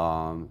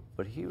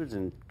 But he was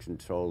in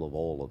control of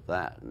all of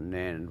that. And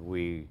then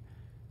we,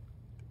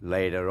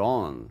 later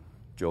on,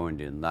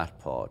 joined in that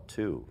part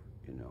too,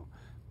 you know.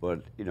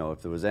 But, you know,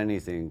 if there was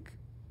anything,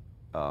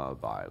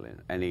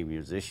 violin, any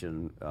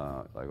musician,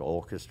 like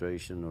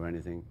orchestration or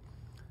anything,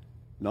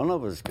 none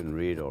of us can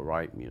read or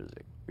write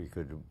music. We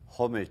could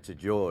hum it to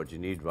George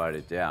and he'd write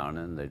it down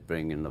and they'd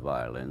bring in the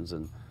violins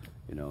and,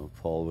 you know,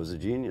 Paul was a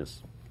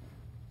genius.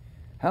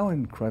 How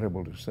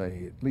incredible to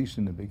say, at least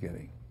in the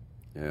beginning.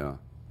 Yeah.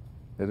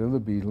 That of the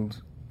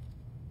Beatles,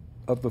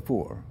 of the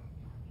four,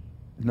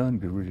 none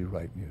could really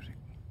write music.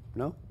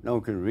 No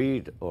one can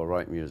read or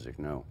write music,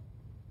 no.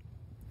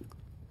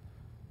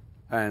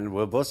 And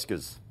we're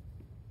buskers.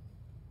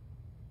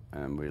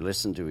 And we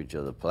listen to each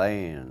other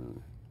play,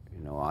 and,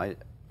 you know,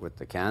 with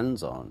the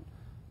cans on,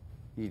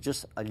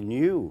 I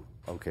knew,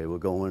 okay, we're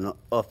going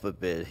up a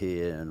bit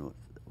here, and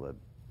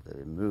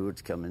the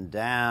mood's coming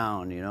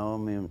down, you know, I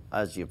mean,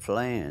 as you're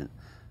playing,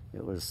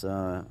 it was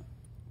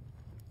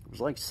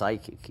like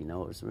psychic, you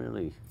know, it was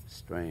really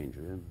strange,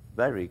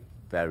 very,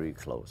 very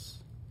close.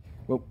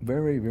 Well,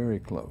 very, very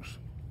close.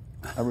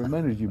 I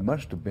remember you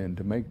must have been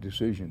to make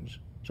decisions,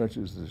 such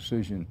as the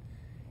decision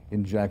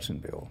in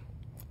Jacksonville,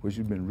 which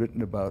had been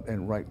written about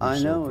and rightly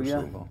so for so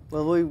long.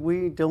 Well,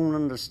 we don't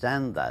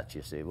understand that,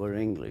 you see. We're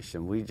English,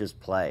 and we just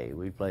play.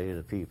 We play to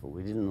the people.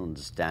 We didn't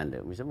understand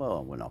it. We said,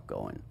 well, we're not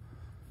going.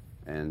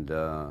 And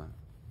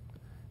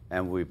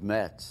we've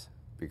met,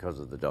 because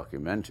of the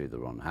documentary, the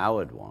Ron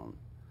Howard one,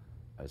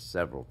 as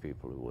several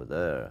people who were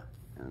there.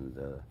 And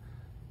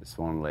this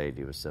one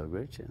lady was so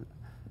great.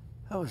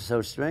 That was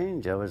so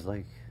strange. I was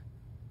like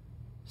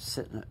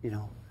sitting, you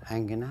know,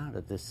 hanging out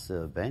at this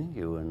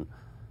venue, and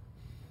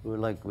we were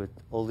like with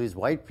all these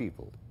white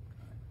people,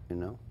 you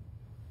know.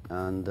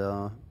 And,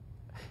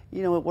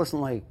 you know, it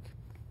wasn't like,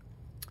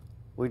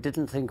 we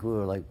didn't think we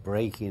were like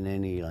breaking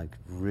any like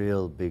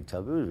real big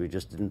taboos. We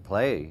just didn't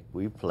play.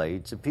 We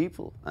played to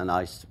people. And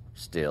I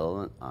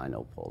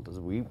know Paul does,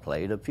 we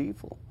play to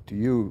people. To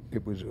you,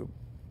 it was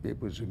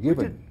a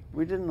given.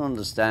 We didn't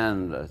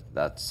understand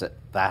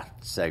that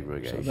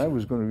segregation. So that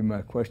was going to be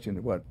my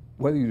question,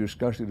 whether you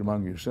discussed it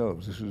among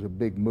yourselves. This is a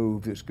big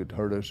move, this could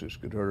hurt us, this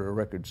could hurt our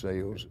record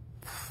sales.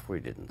 We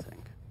didn't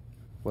think.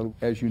 Well,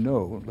 as you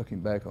know,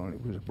 looking back on it,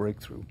 it was a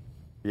breakthrough.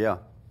 Yeah.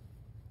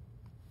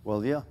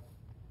 Well, yeah.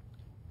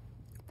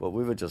 But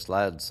we were just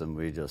lads, and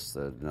we just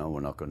said, no,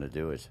 we're not going to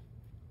do it.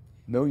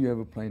 No, you have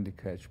a plane to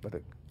catch, but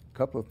a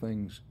couple of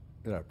things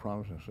that I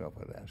promised myself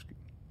I'd ask you.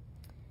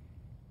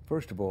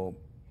 First of all,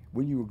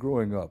 When you were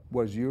growing up,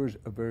 was yours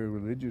a very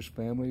religious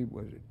family?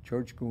 Was it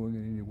church going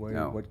in any way?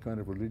 No. What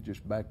kind of religious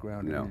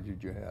background No.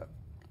 did you have?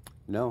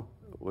 No,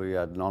 we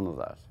had none of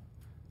that.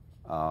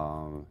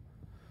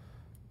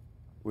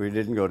 We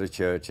didn't go to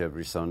church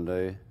every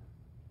Sunday,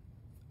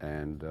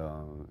 and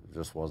it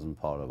just wasn't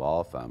part of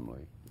our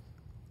family.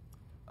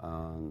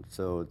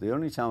 So the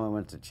only time I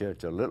went to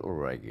church a little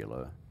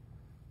regular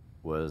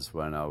was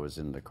when I was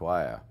in the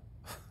choir.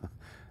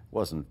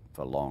 Wasn't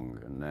for long,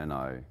 and then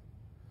I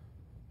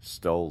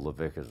stole the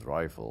vicar's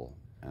rifle,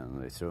 and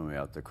they threw me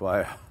out the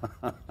choir.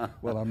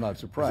 Well, I'm not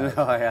surprised.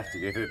 No, I have to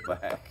give it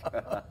back.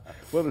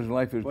 Well, as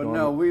life has But gone...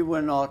 no, we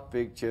were not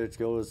big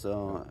churchgoers,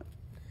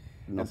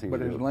 nothing But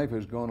to as do. life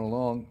has gone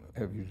along,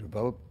 have you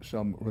developed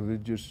some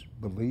religious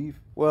belief?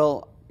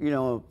 Well, you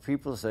know,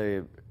 people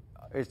say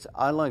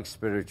I like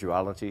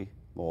spirituality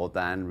more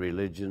than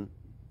religion,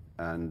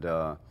 and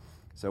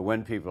so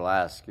when people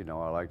ask, you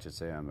know, I like to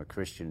say I'm a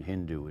Christian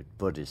Hindu with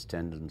Buddhist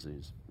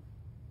tendencies.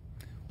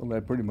 Well,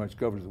 that pretty much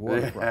covers the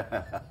waterfront.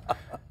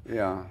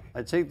 Yeah,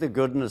 I take the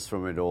goodness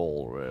from it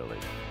all, really.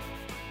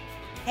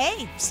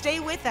 Hey, stay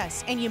with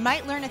us, and you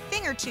might learn a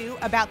thing or two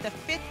about the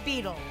fifth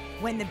Beatle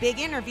when the big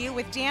interview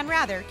with Dan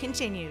Rather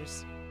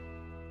continues.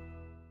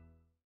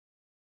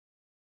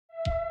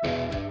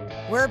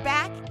 We're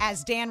back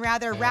as Dan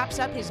Rather wraps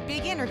up his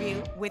big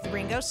interview with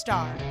Ringo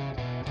Starr.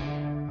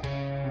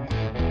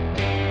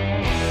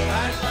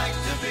 I'd like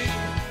to be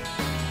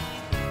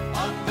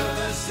under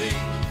the sea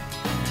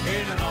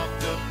in an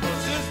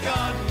octopus's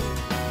garden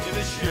in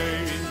the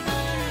shade.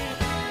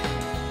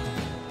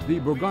 The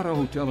Borgata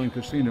Hotel and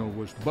Casino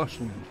was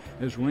bustling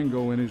as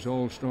Ringo and his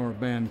all-star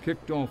band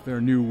kicked off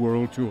their new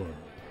world tour.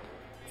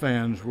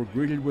 Fans were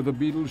greeted with a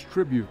Beatles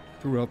tribute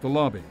throughout the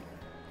lobby.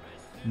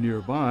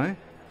 Nearby,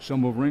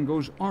 some of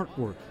Ringo's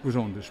artwork was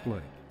on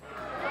display.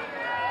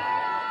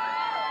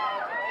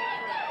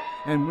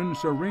 And when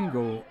Sir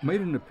Ringo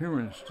made an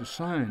appearance to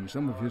sign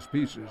some of his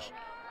pieces,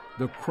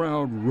 the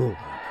crowd roared.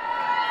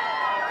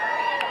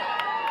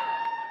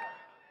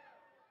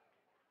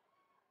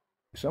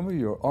 Some of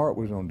your art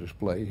was on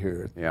display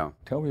here. Yeah.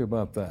 Tell me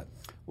about that.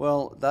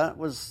 Well, that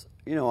was,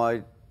 you know,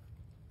 I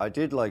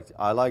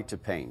like to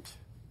paint,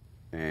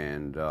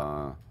 and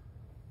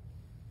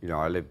you know,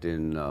 I lived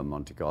in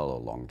Monte Carlo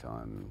a long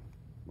time.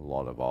 A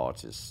lot of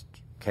artists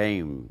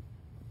came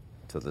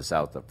to the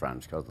south of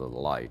France because of the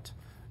light.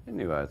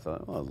 Anyway, I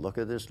thought, well, look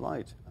at this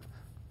light.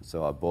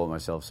 So I bought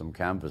myself some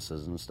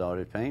canvases and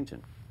started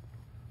painting.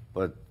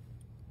 But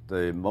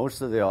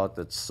most of the art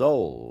that's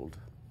sold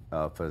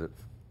for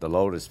the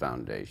Lotus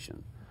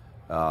Foundation,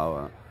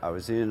 I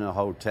was in a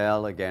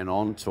hotel again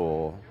on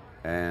tour,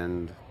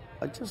 and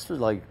I just was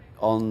like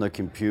on the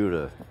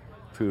computer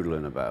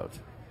poodling about.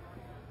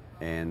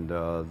 And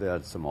they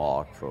had some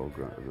art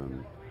programs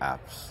and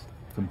apps.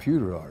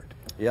 Computer art.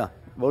 Yeah,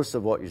 most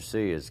of what you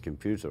see is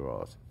computer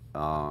art.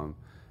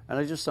 And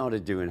I just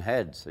started doing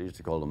heads. I used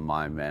to call them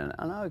my men.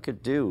 And I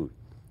could do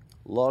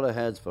a lot of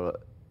heads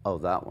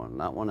of that one.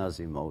 That one has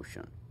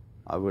emotion.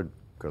 I would,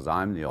 because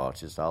I'm the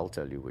artist, I'll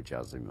tell you which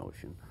has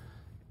emotion.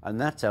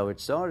 And that's how it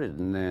started.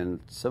 And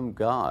then some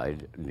guy,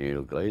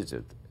 Neil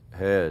Glazer,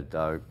 heard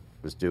I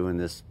was doing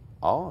this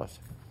art.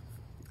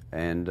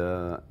 And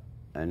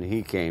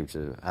he came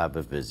to have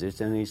a visit,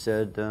 and he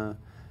said,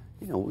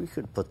 you know, we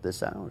could put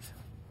this out.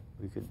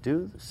 We could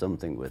do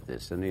something with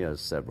this. And he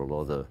has several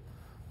other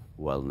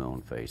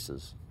well-known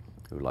faces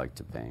who like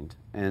to paint.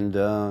 And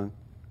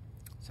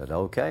said,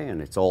 okay,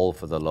 and it's all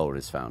for the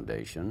Lotus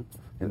Foundation.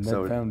 And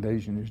that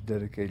foundation is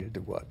dedicated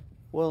to what?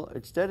 Well,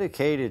 it's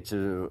dedicated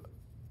to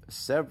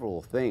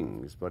several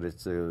things, but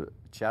it's a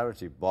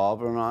charity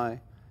Barbara and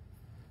I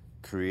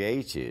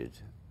created,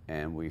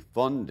 and we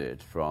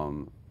funded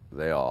from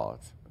the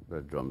art,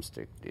 the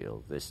drumstick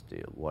deal, this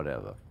deal,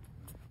 whatever.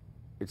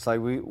 It's like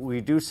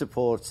we do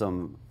support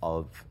some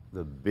of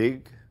the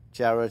big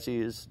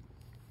charities.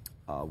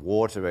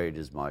 WaterAid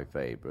is my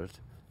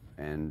favorite,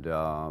 and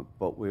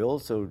but we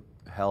also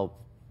help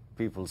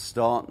people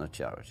starting a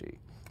charity.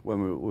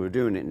 When we were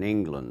doing it in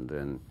England,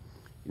 and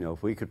you know,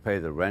 if we could pay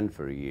the rent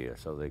for a year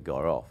so they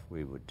got off,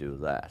 we would do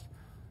that.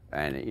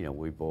 And you know,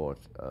 we bought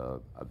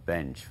a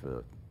bench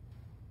for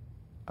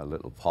a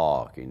little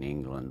park in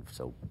England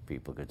so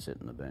people could sit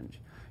on the bench,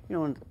 you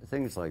know, and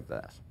things like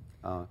that.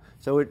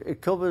 So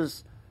it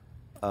covers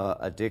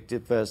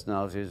addictive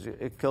personalities.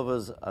 It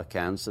covers a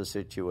cancer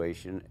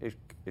situation.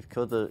 It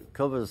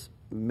covers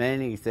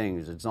many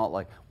things. It's not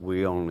like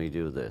we only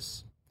do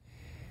this.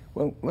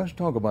 Well, let's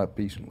talk about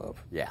peace and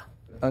love. Yeah.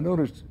 I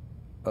noticed,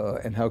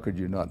 and how could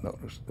you not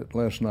notice, that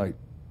last night,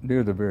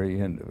 near the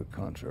very end of the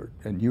concert,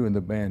 and you and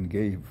the band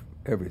gave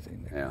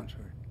everything the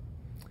concert,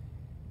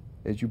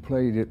 as you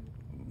played at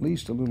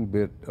least a little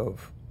bit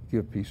of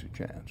Give Peace a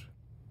Chance.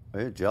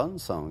 Hey,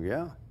 John's song,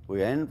 yeah.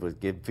 We end with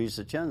Give Peace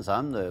a Chance.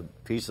 I'm the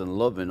peace and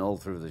loving all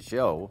through the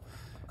show.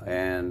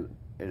 And,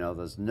 you know,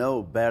 there's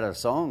no better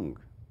song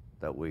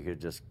that we could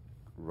just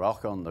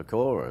rock on the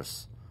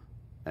chorus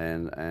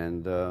and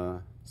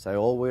say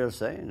all we're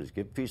saying is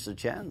give peace a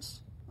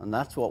chance. And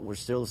that's what we're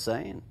still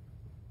saying.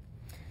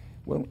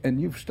 Well,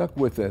 and you've stuck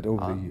with that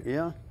over the years.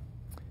 Yeah,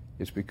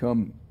 It's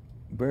become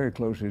very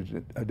closely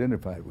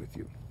identified with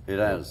you. it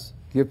has.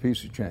 Give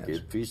peace a chance.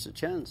 Give peace a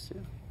chance,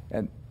 yeah.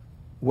 And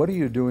what are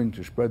you doing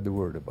to spread the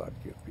word about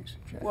Give Peace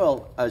a Chance?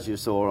 Well, as you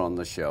saw on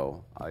the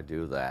show, I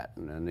do that.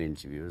 And in the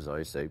interviews,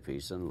 I say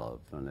peace and love.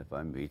 And if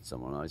I meet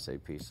someone, I say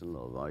peace and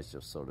love. I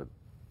just sort of,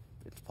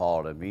 it's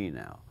part of me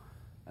now.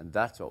 And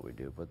that's what we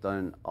do. But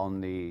then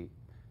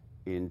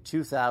in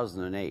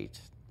 2008,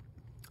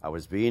 I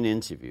was being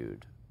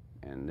interviewed.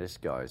 And this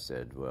guy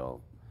said,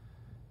 well,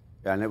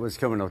 and it was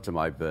coming up to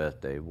my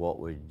birthday, what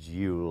would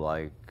you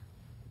like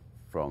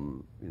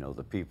from,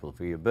 the people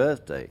for your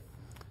birthday?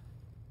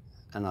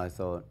 And I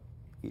thought,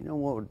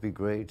 what would be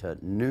great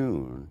at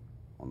noon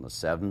on the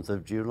 7th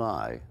of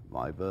July,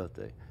 my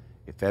birthday,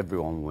 if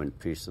everyone went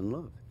peace and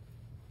love.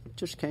 It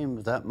just came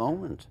at that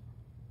moment.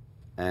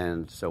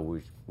 And so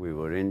we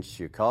were in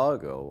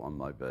Chicago on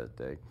my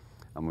birthday,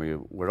 and we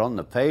were on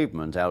the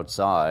pavement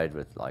outside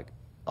with like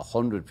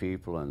 100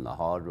 people, and the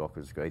Hard Rock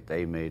was great.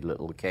 They made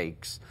little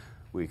cakes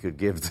we could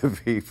give to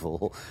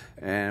people,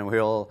 and we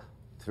all,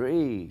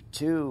 3,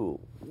 2,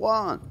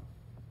 1.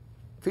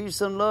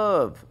 Peace and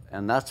love,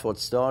 and that's what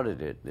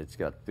started it. It's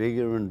got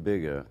bigger and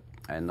bigger,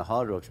 and the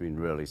Hard Rock's been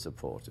really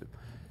supportive.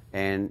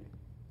 And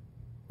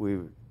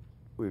we've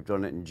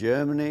done it in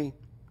Germany.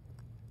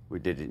 We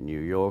did it in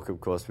New York,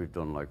 of course. We've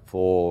done like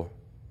 4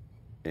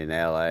 in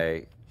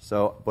LA.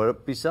 So,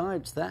 but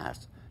besides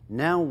that,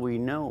 now we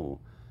know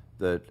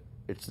that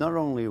it's not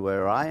only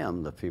where I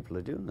am that people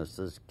are doing this.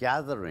 There's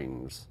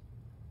gatherings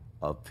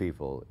of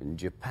people in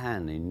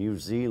Japan, in New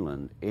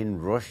Zealand, in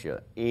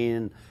Russia,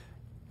 in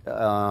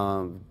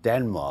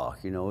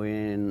Denmark,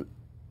 in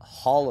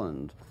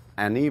Holland,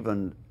 and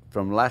even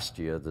from last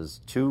year,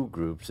 there's 2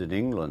 groups in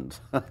England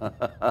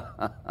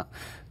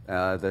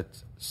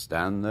that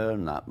stand there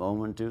in that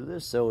moment do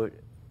this. So,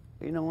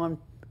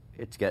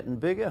 it's getting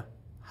bigger.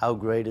 How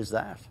great is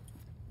that?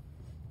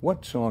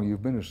 What song,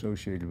 you've been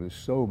associated with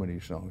so many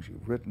songs.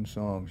 You've written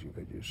songs, you've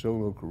had your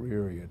solo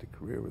career, you had a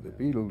career with the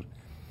Beatles.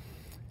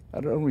 I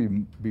don't want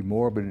to be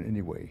morbid in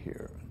any way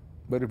here,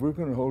 but if we're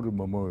going to hold a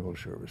memorial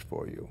service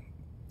for you,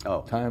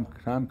 time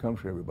comes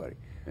for everybody.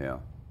 Yeah.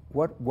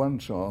 What one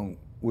song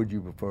would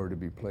you prefer to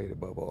be played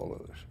above all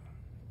others?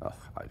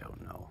 I don't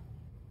know.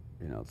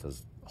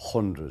 There's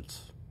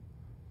hundreds.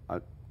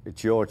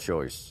 It's your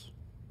choice.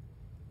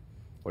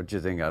 What do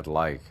you think I'd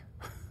like?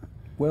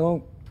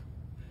 Well,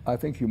 I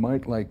think you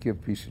might like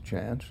Give Peace a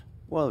Chance.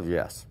 Well,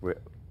 yes.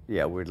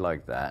 We'd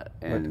like that.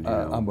 And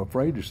but, I'm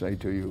afraid to say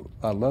to you,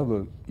 I love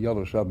a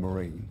Yellow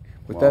Submarine,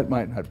 but that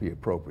might not be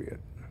appropriate.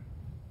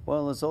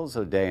 Well, it's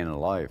also Day in a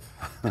Life.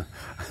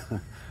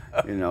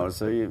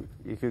 So you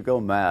could go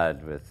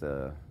mad with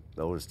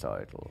those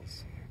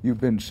titles.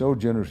 You've been so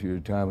generous with your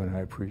time, and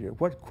I appreciate it.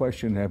 What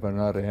question have I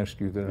not asked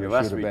you that I should have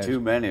asked? You've asked me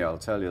too many, I'll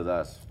tell you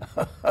that.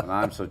 And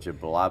I'm such a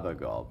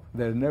blabbergob.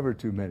 There are never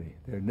too many.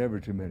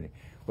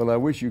 Well, I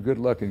wish you good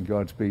luck and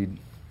Godspeed.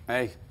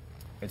 Hey,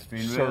 it's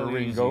been Sir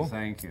really Ringo. easy.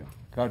 Thank you.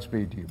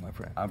 Godspeed to you, my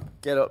friend.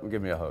 Get up and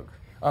give me a hug.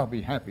 I'll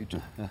be happy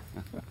to.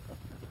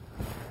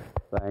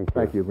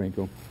 Thank you,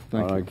 Ringo.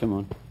 All right, come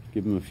on.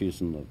 Give him a peace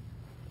and love.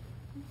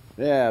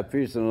 Yeah,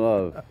 peace and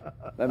love.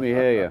 Let me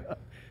hear you.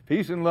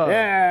 Peace and love.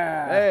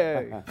 Yeah.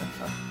 Hey.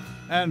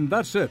 And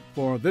that's it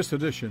for this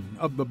edition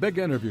of The Big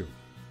Interview.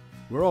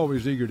 We're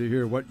always eager to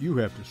hear what you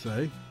have to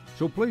say,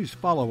 so please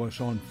follow us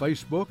on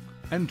Facebook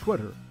and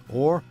Twitter,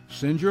 or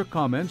send your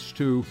comments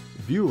to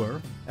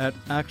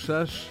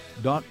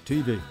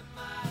viewer@access.tv.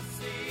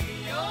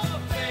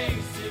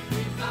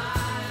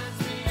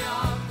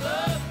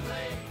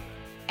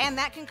 And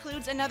that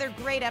concludes another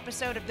great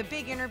episode of The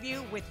Big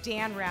Interview with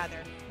Dan Rather.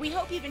 We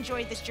hope you've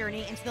enjoyed this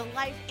journey into the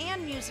life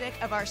and music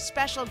of our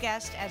special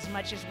guest as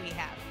much as we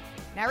have.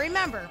 Now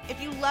remember, if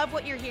you love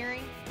what you're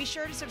hearing, be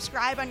sure to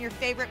subscribe on your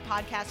favorite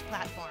podcast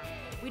platform.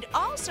 We'd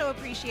also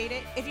appreciate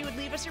it if you would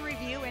leave us a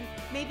review and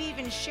maybe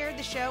even share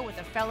the show with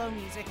a fellow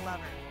music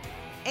lover.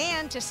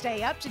 And to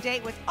stay up to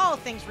date with all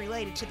things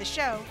related to the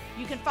show,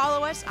 you can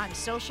follow us on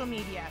social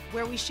media,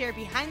 where we share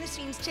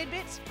behind-the-scenes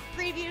tidbits,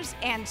 previews,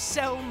 and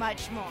so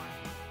much more.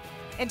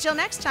 Until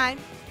next time,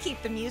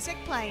 keep the music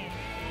playing.